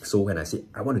 So when I said,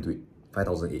 I want to do it,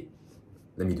 5,008,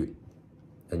 let me do it.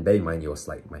 And bear in mind, it was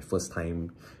like my first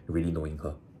time really knowing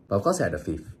her. But of course I had a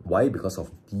faith. Why? Because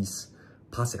of these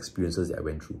past experiences that I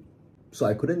went through. So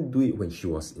I couldn't do it when she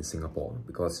was in Singapore,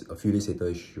 because a few days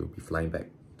later, she'll be flying back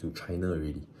to China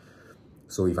already.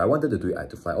 So if I wanted to do it, I had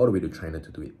to fly all the way to China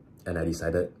to do it. And I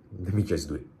decided, let me just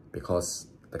do it. Because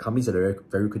the company's at a very,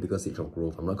 very critical stage of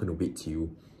growth. I'm not going to wait till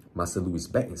Master Lu is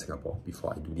back in Singapore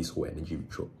before I do this whole energy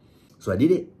ritual. So I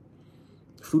did it.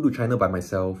 Flew to China by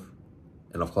myself.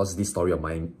 And of course, this story of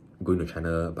mine, going to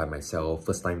China by myself,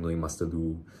 first time knowing Master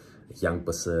Lu, a young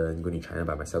person, going to China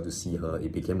by myself to see her,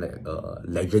 it became like a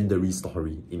legendary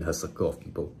story in her circle of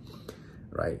people,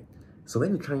 right? So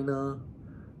went to China,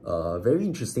 very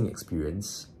interesting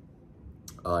experience.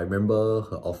 I remember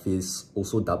her office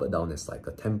also doubled down as like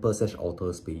a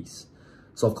temple/altar space.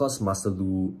 So of course, Master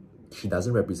Lu, she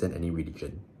doesn't represent any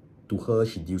religion. To her,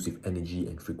 she deals with energy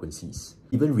and frequencies.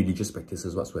 Even religious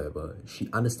practices whatsoever, she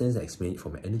understands and explains it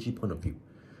from an energy point of view,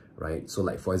 right? So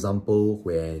like for example,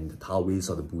 when the Taoists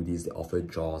or the Buddhists, they offer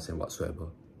jaws and whatsoever,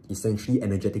 essentially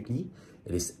energetically,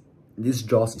 this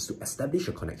jaws is to establish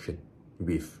a connection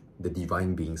with the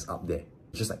divine beings up there.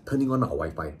 It's just like turning on our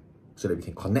Wi-Fi so that we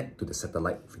can connect to the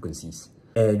satellite frequencies.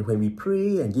 And when we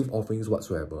pray and give offerings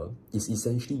whatsoever, it's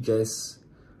essentially just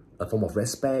a form of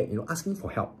respect, asking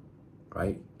for help,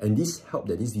 right? And this help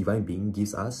that this divine being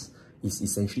gives us is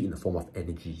essentially in the form of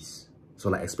energies. So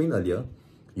like I explained earlier,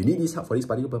 you need this help for this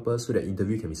particular purpose so that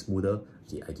interview can be smoother.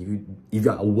 Okay, I give you, if you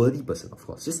are a worthy person, of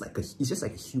course, it's just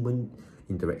like a human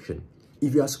interaction.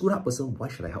 If you are a screwed up person, why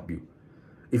should I help you?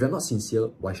 If you're not sincere,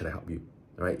 why should I help you?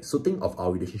 Right? So think of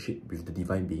our relationship with the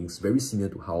divine beings very similar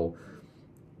to how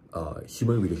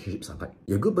human relationships are like.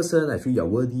 You're a good person, I feel you're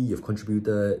worthy, you've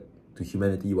contributed to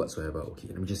humanity whatsoever. Okay,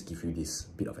 let me just give you this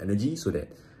bit of energy so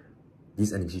that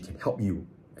this energy can help you.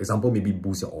 Example, maybe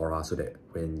boost your aura so that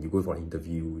when you go for an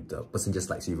interview, the person just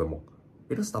likes you even more.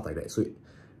 Stuff like that. So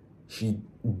she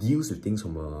deals with things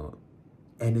from a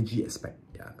energy aspect.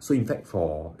 Yeah. So in fact,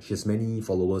 she has many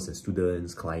followers and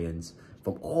students, clients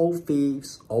from all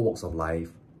faiths, all walks of life,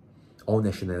 all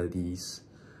nationalities,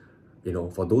 You know,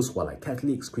 for those who are like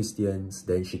Catholics, Christians,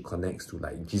 then she connects to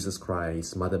like Jesus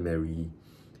Christ, Mother Mary,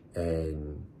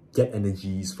 and get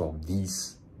energies from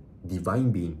these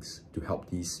divine beings to help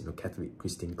these, you know, Catholic,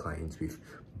 Christian clients with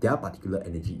their particular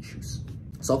energy issues.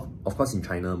 So, of course, in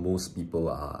China, most people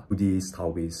are Buddhist,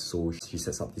 Taoist, so she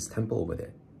sets up this temple over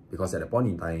there. Because at that point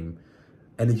in time,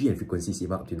 energy and frequencies,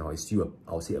 even up to now, is still,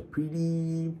 I would say, a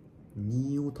pretty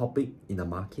new topic in the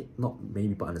market. Not many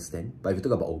people understand. But if you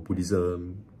talk about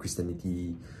Buddhism,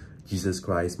 Christianity, Jesus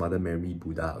Christ, Mother Mary,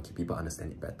 Buddha, okay, people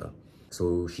understand it better.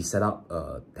 So she set up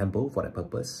a temple for that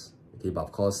purpose. Okay, but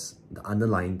of course, the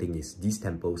underlying thing is this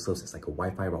temple serves as like a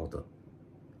Wi-Fi router.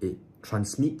 It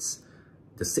transmits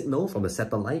the signal from the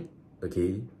satellite,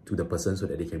 okay, to the person so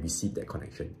that they can receive that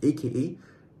connection. AKA,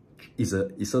 it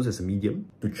serves as a medium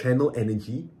to channel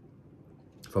energy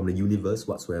from the universe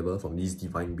whatsoever, from these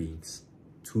divine beings,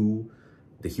 to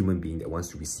the human being that wants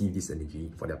to receive this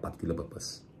energy for their particular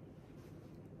purpose.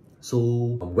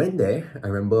 So I went there. I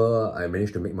remember I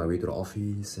managed to make my way to the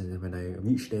office, and then when I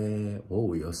reached there,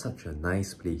 oh, it was such a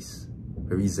nice place.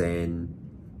 Very zen,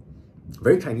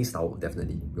 very Chinese style,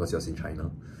 definitely, because it was in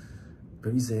China.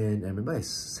 Very zen. I remember I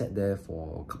sat there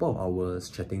for a couple of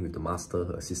hours chatting with the master,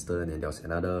 her assistant, and there was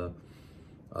another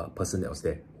person that was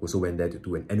there who also went there to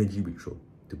do an energy ritual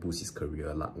to boost his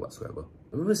career, luck, whatsoever.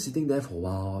 I remember sitting there for a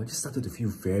while, I just started to feel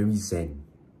very zen.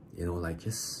 You know, like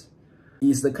just...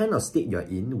 It's the kind of state you're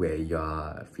in where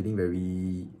you're feeling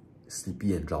very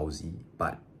sleepy and drowsy,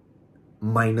 but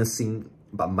minus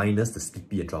the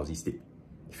sleepy and drowsy state.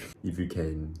 If you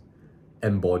can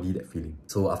embody that feeling.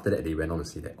 So after that, they went on to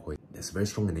say that, oh, there's a very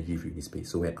strong energy in this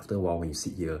space. So after a while, when you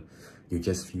sit here, you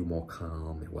just feel more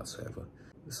calm and whatsoever.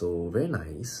 So very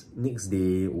nice. Next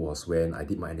day was when I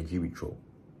did my energy ritual.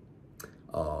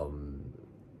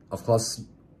 Of course,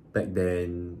 back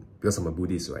then, because I'm a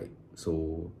Buddhist, right?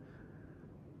 So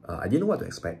I didn't know what to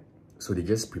expect. So they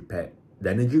just prepared.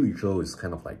 The energy ritual is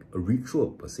kind of like a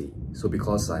ritual per se. So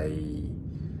because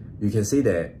you can say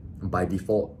that by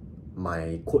default,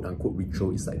 my quote-unquote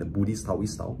ritual is like the Buddhist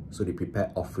Taoist style. So they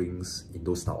prepare offerings in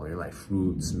those style, you know, like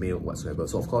fruits, milk, whatsoever.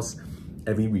 So of course,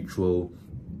 every ritual,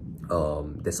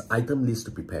 there's an item list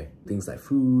to prepare. Things like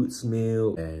fruits,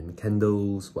 milk, and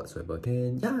candles, whatsoever.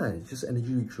 And yeah, it's just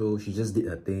energy ritual. She just did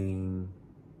her thing.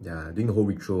 Yeah, doing the whole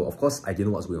ritual. Of course, I didn't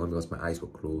know what's going on because my eyes were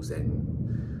closed,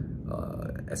 and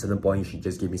at a certain point, she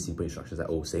just gave me simple instructions like,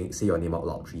 oh, say your name out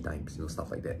loud 3 times, you know,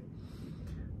 stuff like that.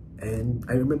 And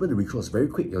I remember the ritual was very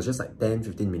quick. It was just like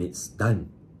 10-15 minutes, done.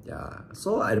 Yeah.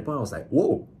 So at the point, I was like,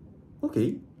 whoa,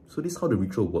 okay. So this is how the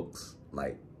ritual works.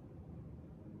 Like,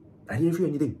 I didn't feel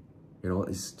anything. You know,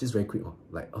 it's just very quick.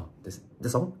 Like, oh,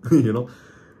 that's all, you know.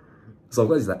 So of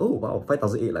course, it's like, oh, wow,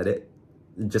 5008 like that.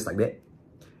 Just like that,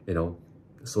 you know.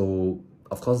 So,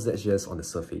 of course, that's just on the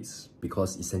surface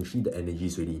because essentially the energy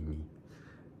is really in me.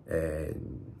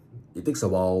 And it takes a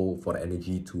while for the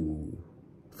energy to,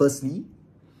 firstly,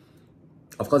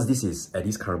 of course, this is at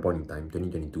this current point in time,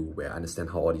 2022, where I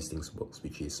understand how all these things works,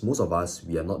 which is most of us,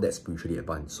 we are not that spiritually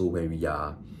advanced. So when we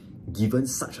are given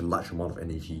such a large amount of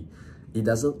energy, it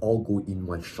doesn't all go in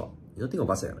one shot. You know, think of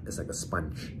us as like a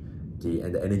sponge, okay,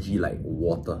 and the energy like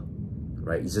water,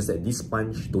 right? It's just that this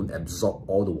sponge don't absorb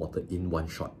all the water in one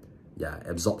shot. Yeah,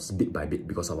 absorbs bit by bit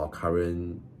because of our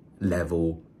current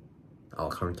level, our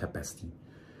current capacity.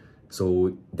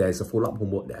 So there's a follow-up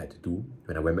homework that I had to do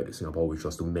when I went back to Singapore, which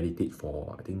was to meditate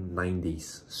for, I think, 9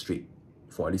 days straight,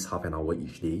 for at least half an hour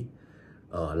each day,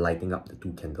 lighting up the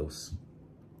 2 candles.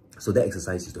 So that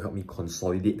exercise is to help me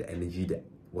consolidate the energy that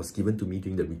was given to me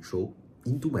during the ritual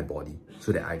into my body,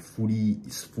 so that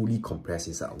it's fully compressed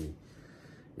inside of me,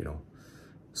 you know.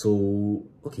 So,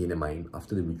 okay, never mind.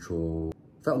 After the ritual,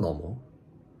 felt normal.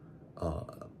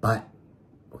 But,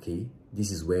 okay, this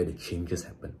is where the changes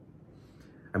happen.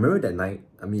 I remember that night,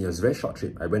 I mean, it was a very short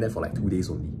trip. I went there for like 2 days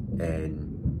only.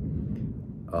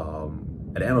 And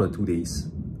at the end of the 2 days,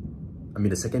 I mean,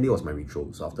 the second day was my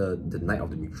ritual. So after the night of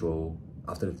the ritual,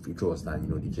 after the ritual was done, you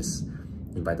know, they just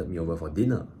invited me over for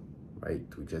dinner, right?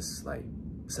 To just like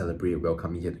celebrate,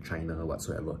 welcome me here to China,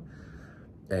 whatsoever.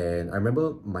 And I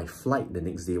remember my flight the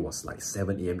next day was like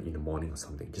 7 AM in the morning or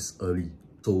something, just early.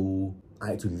 So I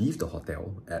had to leave the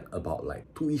hotel at about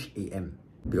like 2-ish AM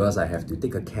because I have to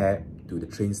take a cab to the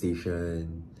train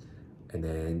station and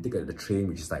then take the train,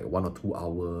 which is like 1 or 2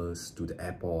 hours to the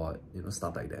airport, you know,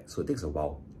 stuff like that. So it takes a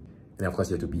while. And of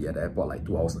course, you have to be at the airport like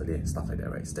 2 hours earlier and stuff like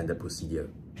that, right? Standard procedure.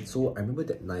 So I remember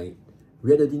that night, we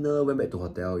had a dinner, went back to the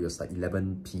hotel, it was like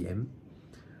 11 PM.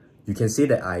 You can say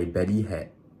that I barely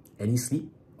had any sleep.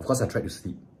 Of course, I tried to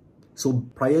sleep. So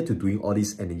prior to doing all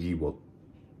this energy work,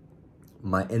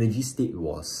 my energy state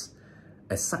was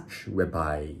as such,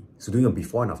 whereby, so doing a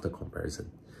before and after comparison.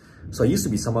 So I used to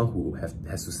be someone who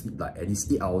has to sleep like at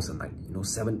least 8 hours a night. You know,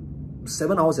 7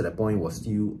 hours at that point was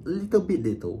still a little bit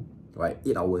little, right?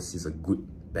 8 hours is a good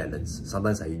balance.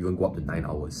 Sometimes I even go up to 9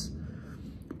 hours.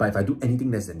 But if I do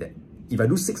anything less than that, if I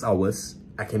do 6 hours,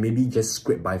 I can maybe just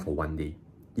scrape by for one day.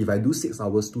 If I do 6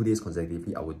 hours, 2 days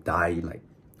consecutively, I would die like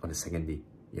on the second day,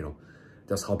 you know.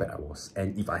 That's how bad I was.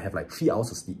 And if I have like 3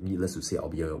 hours of sleep, needless to say, I'll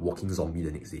be a walking zombie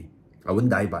the next day. I won't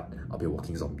die, but I'll be a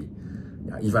walking zombie.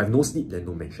 Yeah, if I have no sleep, then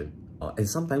no mention. And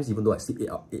sometimes, even though I sleep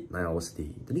 9 hours a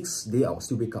day, the next day I'll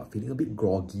still wake up feeling a bit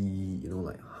groggy, you know,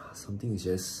 like something is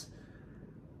just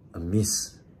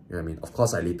amiss. You know what I mean? Of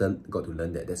course, I later got to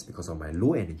learn that that's because of my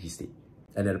low energy state.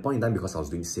 And at the point in time, because I was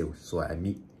doing sales, so I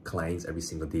meet clients every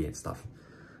single day and stuff.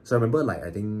 So I remember, like, I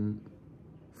think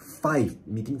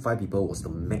meeting 5 people was the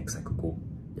max I could go.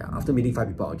 Yeah, after meeting 5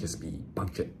 people, I'll just be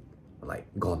punctured, like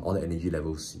gone, all the energy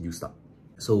levels used up.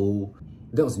 So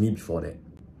that was me before that.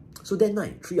 So that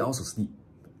night, 3 hours of sleep.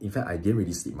 In fact, I didn't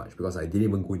really sleep much because I didn't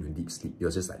even go into deep sleep. It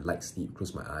was just like light sleep,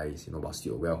 close my eyes, you know, while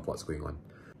still aware of what's going on.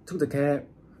 Took the cab,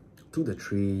 took the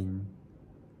train.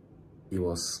 It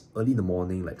was early in the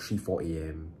morning, like 3-4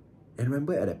 a.m. And I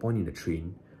remember at that point in the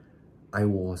train, I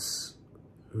was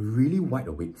really wide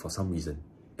awake for some reason.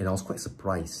 And I was quite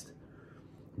surprised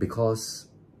because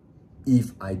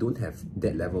if I don't have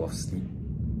that level of sleep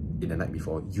in the night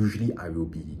before, usually I will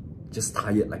be just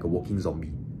tired like a walking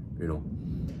zombie, you know.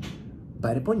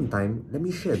 But at that point in time, let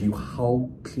me share with you how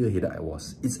clear-headed I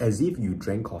was. It's as if you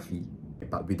drank coffee,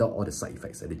 but without all the side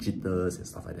effects, like the jitters and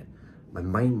stuff like that.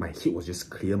 My head was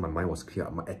just clear, my mind was clear,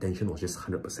 my attention was just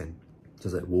 100%.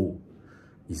 Just like, whoa,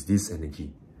 is this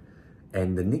energy?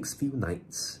 And the next few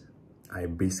nights, I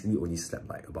basically only slept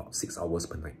like about 6 hours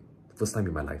per night. First time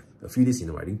in my life. A few days in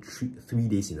a row, I think 3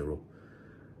 days in a row.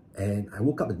 And I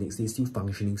woke up the next day still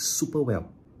functioning super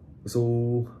well.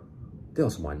 So that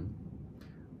was one.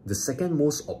 The second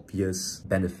most obvious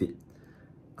benefit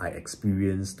I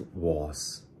experienced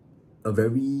was a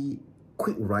very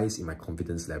quick rise in my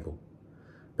confidence level.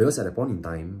 Because at that point in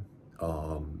time,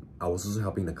 I was also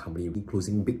helping the company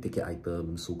closing big ticket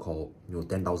items, so-called, you know,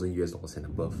 10,000 US dollars and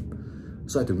above.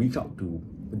 So I had to reach out to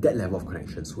that level of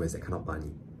connections who has that kind of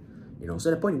money. You know,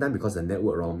 so at that point in time, because the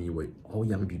network around me were all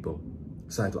young people,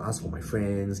 so I had to ask for my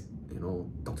friends, you know,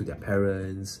 talk to their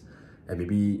parents, and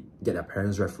maybe get their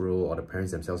parents' referral, or the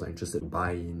parents themselves are interested to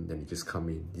buy in, then they just come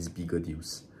in, these bigger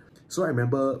deals. So I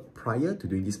remember prior to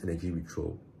doing this energy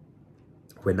ritual,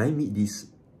 when I meet these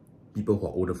people who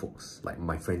are older folks, like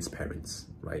my friends' parents,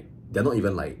 right? They're not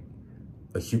even like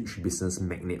a huge business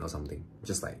magnate or something,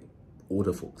 just like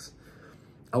older folks.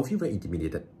 I would feel very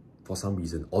intimidated for some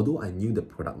reason, although I knew the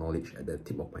product knowledge at the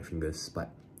tip of my fingers.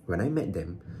 But when I met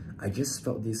them, I just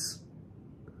felt this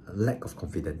lack of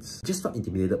confidence. Just felt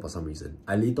intimidated for some reason.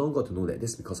 I later on got to know that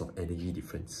that's because of energy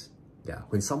difference. Yeah,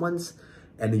 when someone's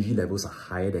energy levels are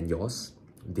higher than yours,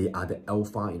 they are the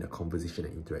alpha in a conversation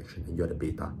and interaction, and you're the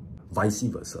beta, vice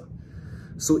versa.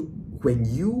 So when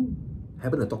you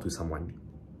happen to talk to someone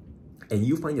and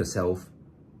you find yourself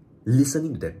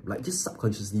listening to them, like just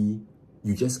subconsciously,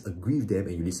 you just agree with them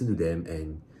and you listen to them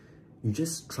and you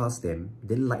just trust them,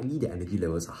 then likely their energy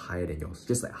levels are higher than yours.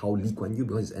 Just like how Lee Kuan Yew,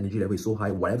 because his energy level is so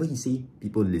high, whatever he say,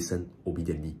 people listen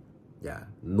obediently. Yeah,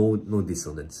 no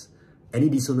dissonance. Any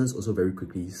dissonance also very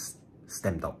quickly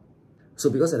stamped out. So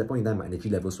because at that point in time, my energy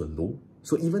levels were low,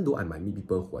 so even though I might meet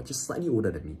people who are just slightly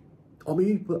older than me, or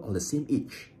maybe people on the same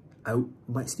age, I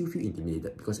might still feel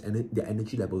intimidated because their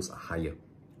energy levels are higher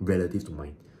relative to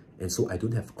mine. And so I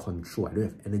don't have control,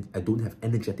 I don't have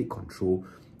energetic control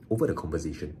over the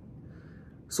conversation.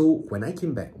 So when I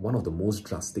came back, one of the most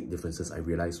drastic differences I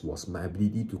realized was my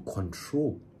ability to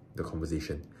control the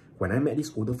conversation. When I met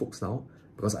these older folks now,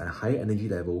 because at a higher energy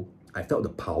level, I felt the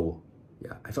power.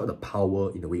 Yeah, I felt the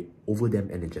power in a way over them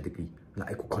energetically.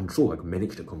 Like I could control, I could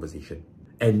manage the conversation.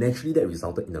 And naturally that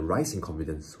resulted in a rise in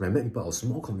confidence. When I met people, I was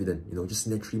more confident, you know, just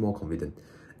naturally more confident.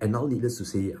 And now needless to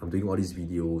say, I'm doing all these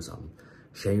videos, I'm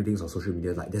sharing things on social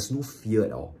media, like there's no fear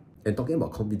at all. And talking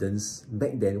about confidence,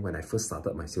 back then when I first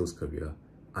started my sales career,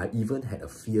 I even had a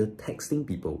fear texting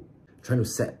people, trying to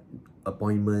set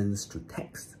appointments through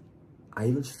text. I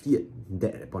even feared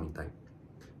that at that point in time.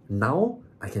 Now,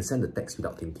 I can send a text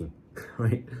without thinking,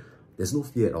 right? There's no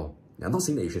fear at all. I'm not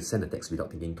saying that you should send a text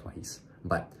without thinking twice,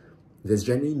 but there's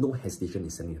generally no hesitation in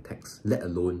sending a text, let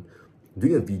alone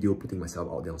doing a video, putting myself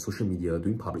out there on social media,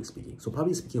 doing public speaking. So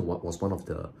public speaking was one of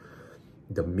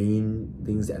the main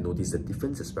things that I noticed the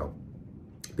difference as well.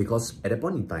 Because at that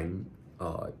point in time,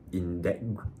 in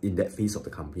that phase of the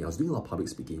company, I was doing a lot of public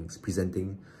speakings,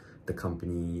 presenting the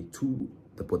company to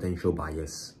the potential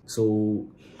buyers. So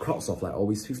crowds of like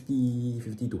always 50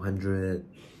 to 100.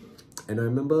 And I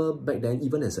remember back then,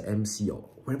 even as an MC or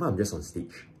whenever I'm just on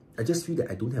stage, I just feel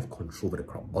that I don't have control over the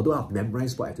crowd. Although I've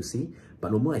memorized what I have to say,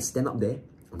 but the moment I stand up there,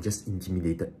 I'm just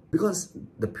intimidated. Because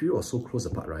the period was so close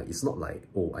apart, right? It's not like,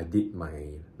 oh, I did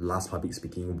my last public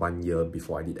speaking 1 year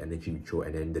before I did energy ritual,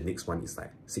 and then the next one is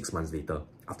like 6 months later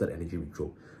after the energy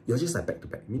ritual. You're just like back to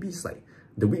back. Maybe it's like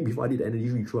the week before I did the energy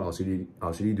ritual, I was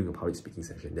really doing a public speaking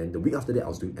session. Then the week after that, I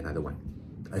was doing another one.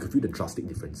 I could feel the drastic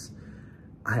difference.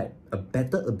 I had a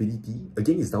better ability.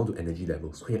 Again, it's down to energy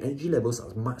levels. When your energy levels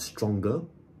are much stronger,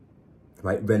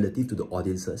 right, relative to the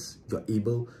audiences, you're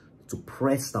able to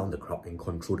press down the crowd and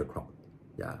control the crowd.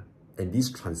 Yeah. And this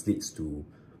translates to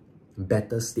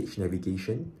better stage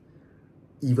navigation,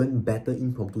 even better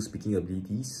impromptu speaking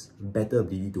abilities, better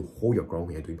ability to hold your ground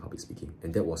when you're doing public speaking.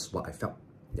 And that was what I felt.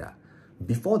 Yeah.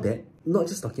 Before that, not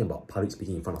just talking about public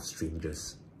speaking in front of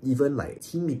strangers, even like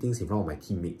team meetings in front of my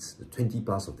teammates, the 20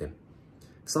 plus of them.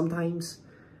 Sometimes,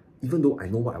 even though I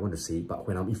know what I want to say, but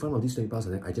when I'm in front of these 20 plus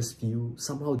of them, I just feel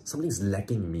somehow something's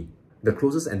lacking in me. The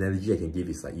closest analogy I can give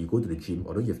is like you go to the gym,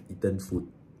 although you have eaten food,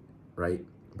 right?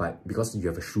 But because you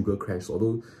have a sugar crash,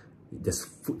 although there's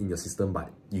food in your system,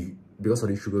 but because of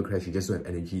the sugar crash, you just don't have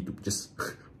energy to just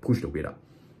push the weight up.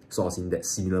 So I was in that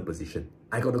similar position.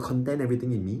 I got to contain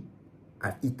everything in me.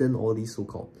 I've eaten all these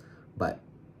so-called, but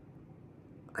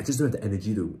I just don't have the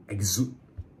energy to exude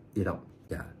it out.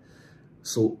 Yeah.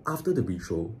 So after the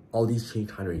ritual, all these changed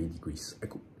 180 degrees.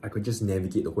 I could just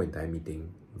navigate the whole entire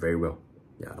meeting very well.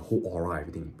 Yeah, the whole aura,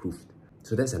 everything improved.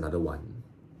 So that's another one.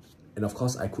 And of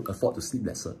course, I could afford to sleep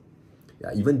lesser.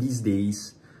 Yeah, even these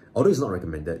days, although it's not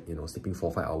recommended, you know, sleeping 4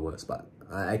 or 5 hours, but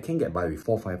I can get by with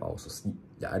 4 or 5 hours of sleep.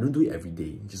 Yeah, I don't do it every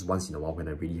day, just once in a while when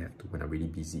I really have to, when I'm really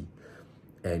busy.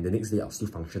 And the next day, I'll still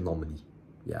function normally.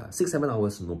 Yeah, 6-7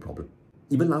 hours, no problem.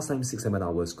 Even last time, 6-7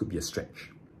 hours could be a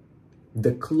stretch.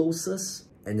 The closest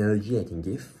analogy I can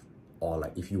give, or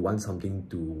like if you want something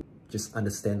to just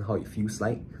understand how it feels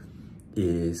like,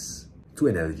 is 2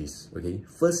 analogies, okay?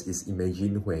 First is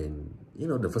imagine when, you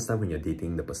know, the first time when you're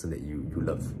dating the person that you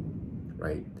love,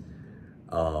 right?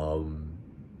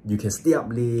 You can stay up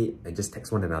late and just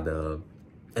text one another,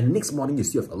 and the next morning you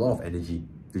still have a lot of energy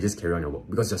to just carry on your work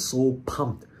because you're so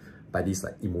pumped by this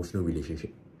like emotional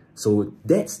relationship. So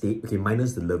that state, okay,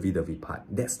 minus the lovey-dovey part,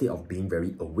 that state of being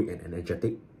very awake and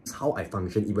energetic is how I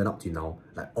function even up to now,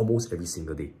 like almost every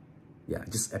single day. Yeah,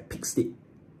 just at peak state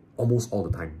almost all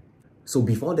the time. So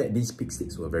before that, these peak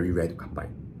states were very rare to come by.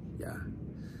 Yeah.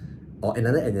 Or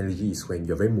another analogy is when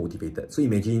you're very motivated. So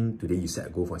imagine today you set a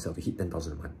goal for yourself to hit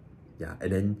 10,000 a month. Yeah.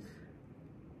 And then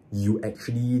you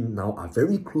actually now are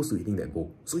very close to hitting that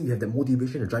goal. So you have that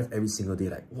motivation to drive every single day.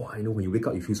 Like, wow, I know when you wake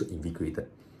up, you feel so invigorated.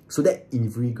 So that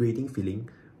invigorating feeling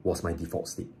was my default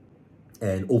state.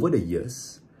 And over the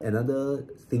years, another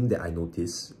thing that I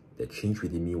noticed that changed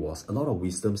within me was a lot of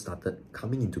wisdom started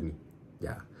coming into me.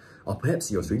 Yeah. Or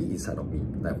perhaps it was really inside of me.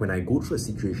 Like when I go through a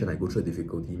situation, I go through a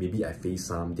difficulty, maybe I face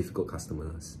some difficult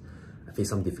customers, I face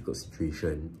some difficult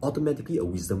situation, automatically a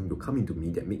wisdom will come into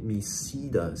me that make me see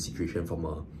the situation from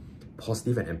a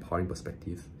positive and empowering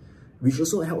perspective, which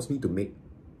also helps me to make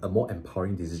a more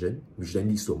empowering decision, which then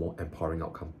leads to a more empowering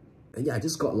outcome. And yeah, I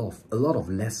just got a lot of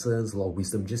lessons, a lot of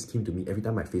wisdom just came to me every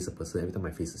time I face a person, every time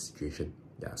I face a situation.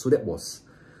 Yeah, so that was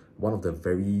one of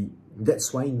the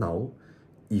that's why now,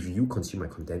 if you consume my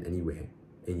content anywhere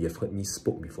and you have heard me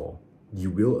spoke before,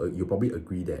 you'll probably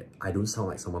agree that I don't sound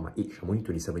like someone my age. I'm only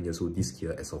 27 years old this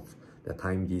year as of the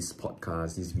time this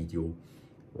podcast, this video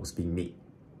was being made.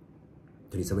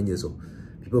 27 years old.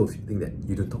 People will think that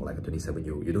you don't talk like a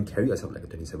 27-year-old. You don't carry yourself like a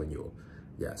 27-year-old.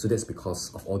 Yeah, so that's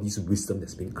because of all this wisdom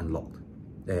that's being unlocked.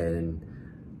 And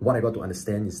what I got to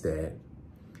understand is that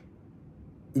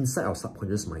inside our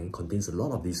subconscious mind contains a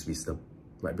lot of this wisdom,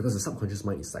 right? Because the subconscious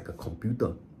mind is like a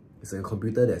computer. It's like a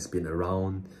computer that's been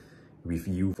around with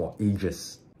you for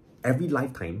ages. Every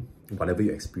lifetime, whatever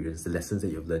you experience, the lessons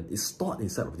that you've learned is stored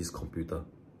inside of this computer.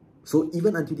 So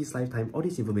even until this lifetime, all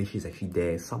this information is actually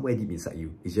there somewhere deep inside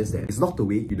you. It's just that it's locked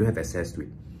away, you don't have access to it.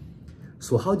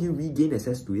 So how do you regain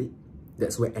access to it?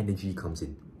 That's where energy comes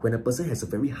in. When a person has a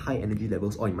very high energy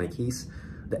levels, or in my case,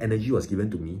 the energy was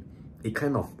given to me, it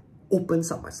kind of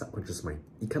opens up my subconscious mind.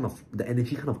 The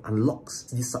energy kind of unlocks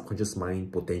this subconscious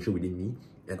mind potential within me,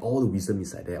 and all the wisdom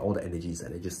inside there, all the energy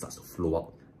inside there just starts to flow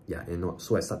out. Yeah, and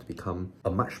so I start to become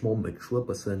a much more mature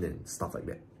person and stuff like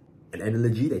that. An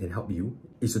analogy that can help you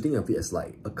is to think of it as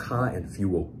like a car and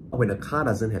fuel. When a car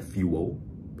doesn't have fuel,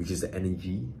 which is the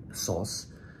energy source,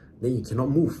 then it cannot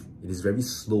move. It is very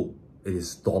slow. It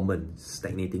is dormant,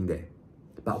 stagnating there.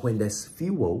 But when there's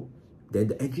fuel, then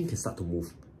the engine can start to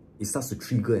move. It starts to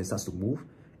trigger and starts to move,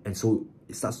 and so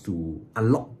it starts to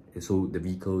unlock, and so the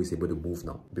vehicle is able to move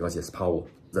now because it has power.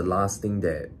 The last thing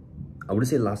that, I wouldn't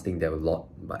say last thing, there are a lot,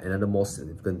 but another more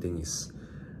significant thing is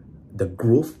the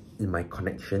growth in my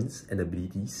connections and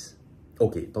abilities.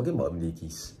 Okay, talking about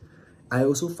abilities, I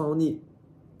also found it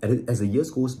as the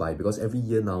years goes by, because every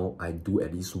year now I do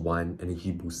at least one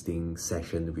energy boosting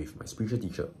session with my spiritual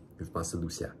teacher, with Master Lu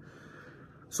Xia.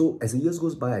 So as the years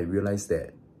goes by, I realized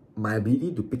that my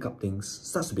ability to pick up things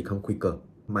starts to become quicker.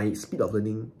 My speed of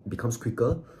learning becomes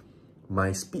quicker.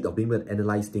 My speed of being able to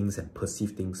analyze things and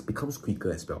perceive things becomes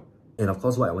quicker as well. And of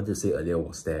course, what I wanted to say earlier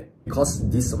was that because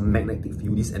this magnetic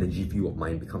field, this energy field of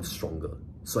mine becomes stronger,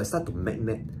 so I start to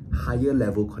magnet higher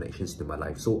level connections to my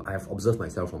life. So I have observed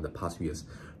myself from the past few years.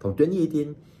 From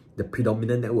 2018, the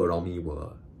predominant network around me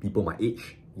were people my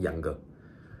age, younger.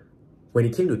 When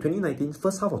it came to 2019,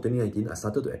 first half of 2019, I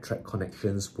started to attract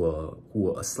connections who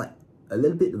were a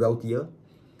little bit wealthier,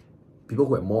 people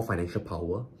who had more financial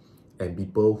power, and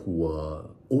people who were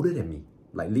older than me,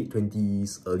 like late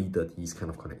 20s, early 30s kind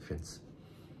of connections.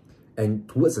 And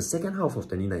towards the second half of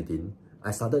 2019,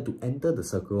 I started to enter the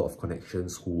circle of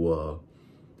connections who were,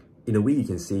 in a way you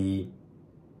can say,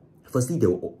 firstly, they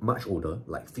were much older,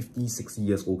 like 50, 60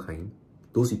 years old kind.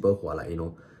 Those people who are like,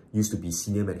 used to be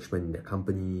senior management in their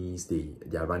companies, they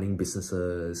are running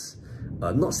businesses,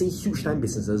 not saying huge time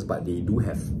businesses, but they do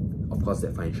have, of course,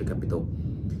 their financial capital.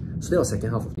 So that was second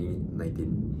half of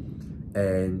 2019.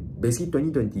 And basically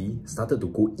 2020 started to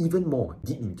go even more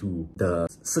deep into the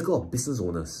circle of business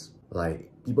owners, like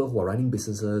people who are running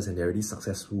businesses and they're already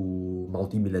successful,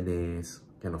 multi-millionaires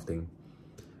kind of thing.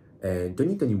 And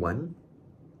 2021,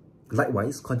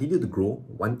 likewise, continued to grow,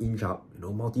 1 inch up,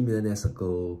 multi-millionaire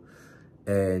circle.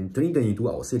 And 2022,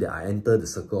 I would say that I entered the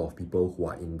circle of people who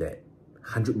are in that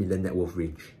 100 million net worth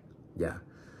range. Yeah.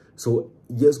 So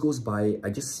years goes by, I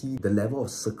just see the level of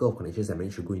circle of connections I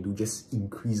managed to go into just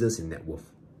increases in net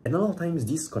worth. And a lot of times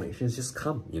these connections just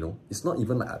come, It's not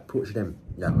even like I approach them.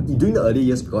 Yeah. During the early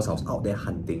years, because I was out there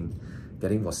hunting,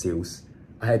 getting for sales,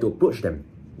 I had to approach them.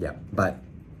 Yeah. But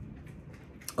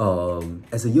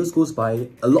as the years goes by,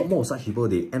 a lot more of such people,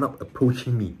 they end up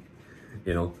approaching me.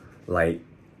 Like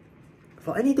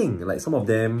for anything, like some of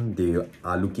them, they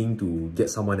are looking to get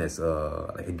someone as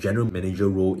like a general manager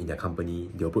role in their company.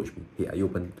 They approach me, hey, are you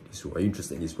open to this role? Are you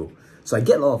interested in this role? So I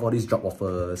get a lot of all these job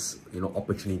offers,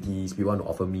 opportunities. People want to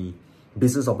offer me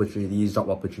business opportunities, job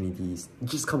opportunities.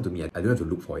 Just come to me. I don't have to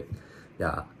look for it.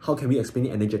 Yeah. How can we explain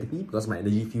it energetically? Because my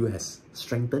energy field has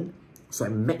strengthened. So I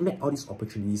magnet all these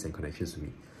opportunities and connections to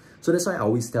me. So that's why I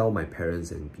always tell my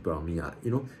parents and people around me,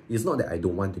 it's not that I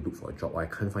don't want to look for a job or I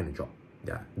can't find a job.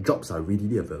 Yeah, jobs are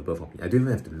readily available for me. I don't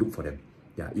even have to look for them.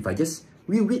 Yeah, if I just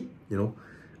will it,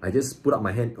 I just put up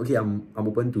my hand. Okay, I'm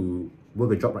open to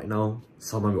work a job right now.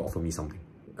 Someone will offer me something.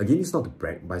 Again, it's not to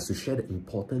brag, but it's to share the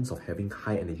importance of having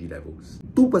high energy levels.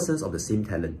 2 persons of the same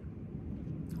talent.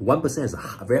 1% has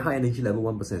a very high energy level,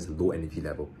 1% has a low energy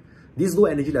level. This low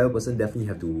energy level person definitely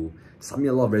have to submit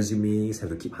a lot of resumes, have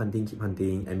to keep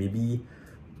hunting, and maybe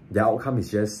their outcome is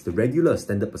just the regular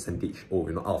standard percentage. Oh,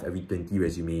 out of every 20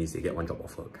 resumes, they get 1 job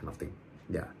offer kind of thing.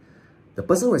 Yeah. The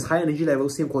person who has high energy level,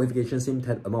 same qualification, same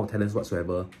amount of talents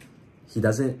whatsoever, he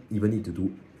doesn't even need to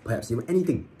do perhaps even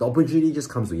anything. The opportunity just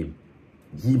comes to him.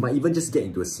 He might even just get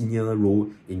into a senior role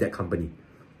in that company.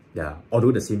 Yeah,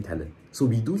 although the same talent. So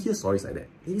we do hear stories like that.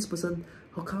 Hey, this person,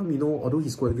 how come, although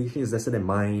his qualification is lesser than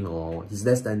mine, or he's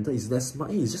less talented, he's less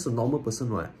smart, he's just a normal person,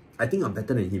 right? I think I'm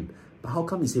better than him. But how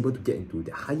come he's able to get into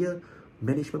the higher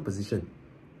management position?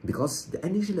 Because the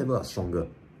energy level are stronger.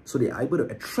 So they are able to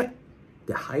attract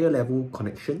the higher level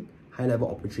connection, higher level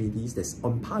opportunities that's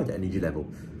on par with the energy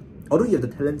level. Although you have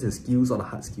the talents and skills or the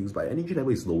hard skills, but energy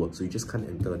level is lower, so you just can't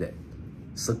enter that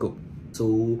circle.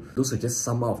 So those are just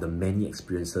some of the many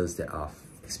experiences that I've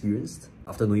experienced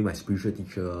after knowing my spiritual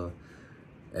teacher.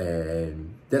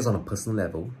 And that's on a personal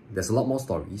level. There's a lot more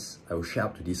stories I will share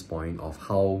up to this point of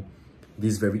how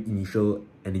this very initial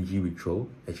energy ritual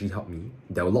actually helped me.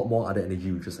 There were a lot more other energy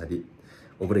rituals I did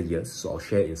over the years, so I'll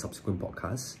share in subsequent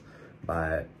podcasts.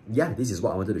 But yeah, this is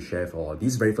what I wanted to share for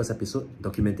this very first episode,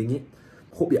 documenting it.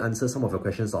 Hope it answers some of your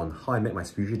questions on how I met my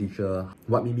spiritual teacher,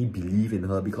 what made me believe in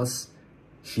her, because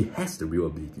she has the real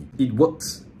ability. It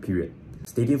works, period.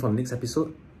 Stay tuned for the next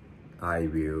episode. I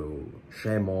will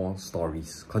share more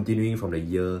stories, continuing from the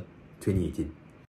year 2018.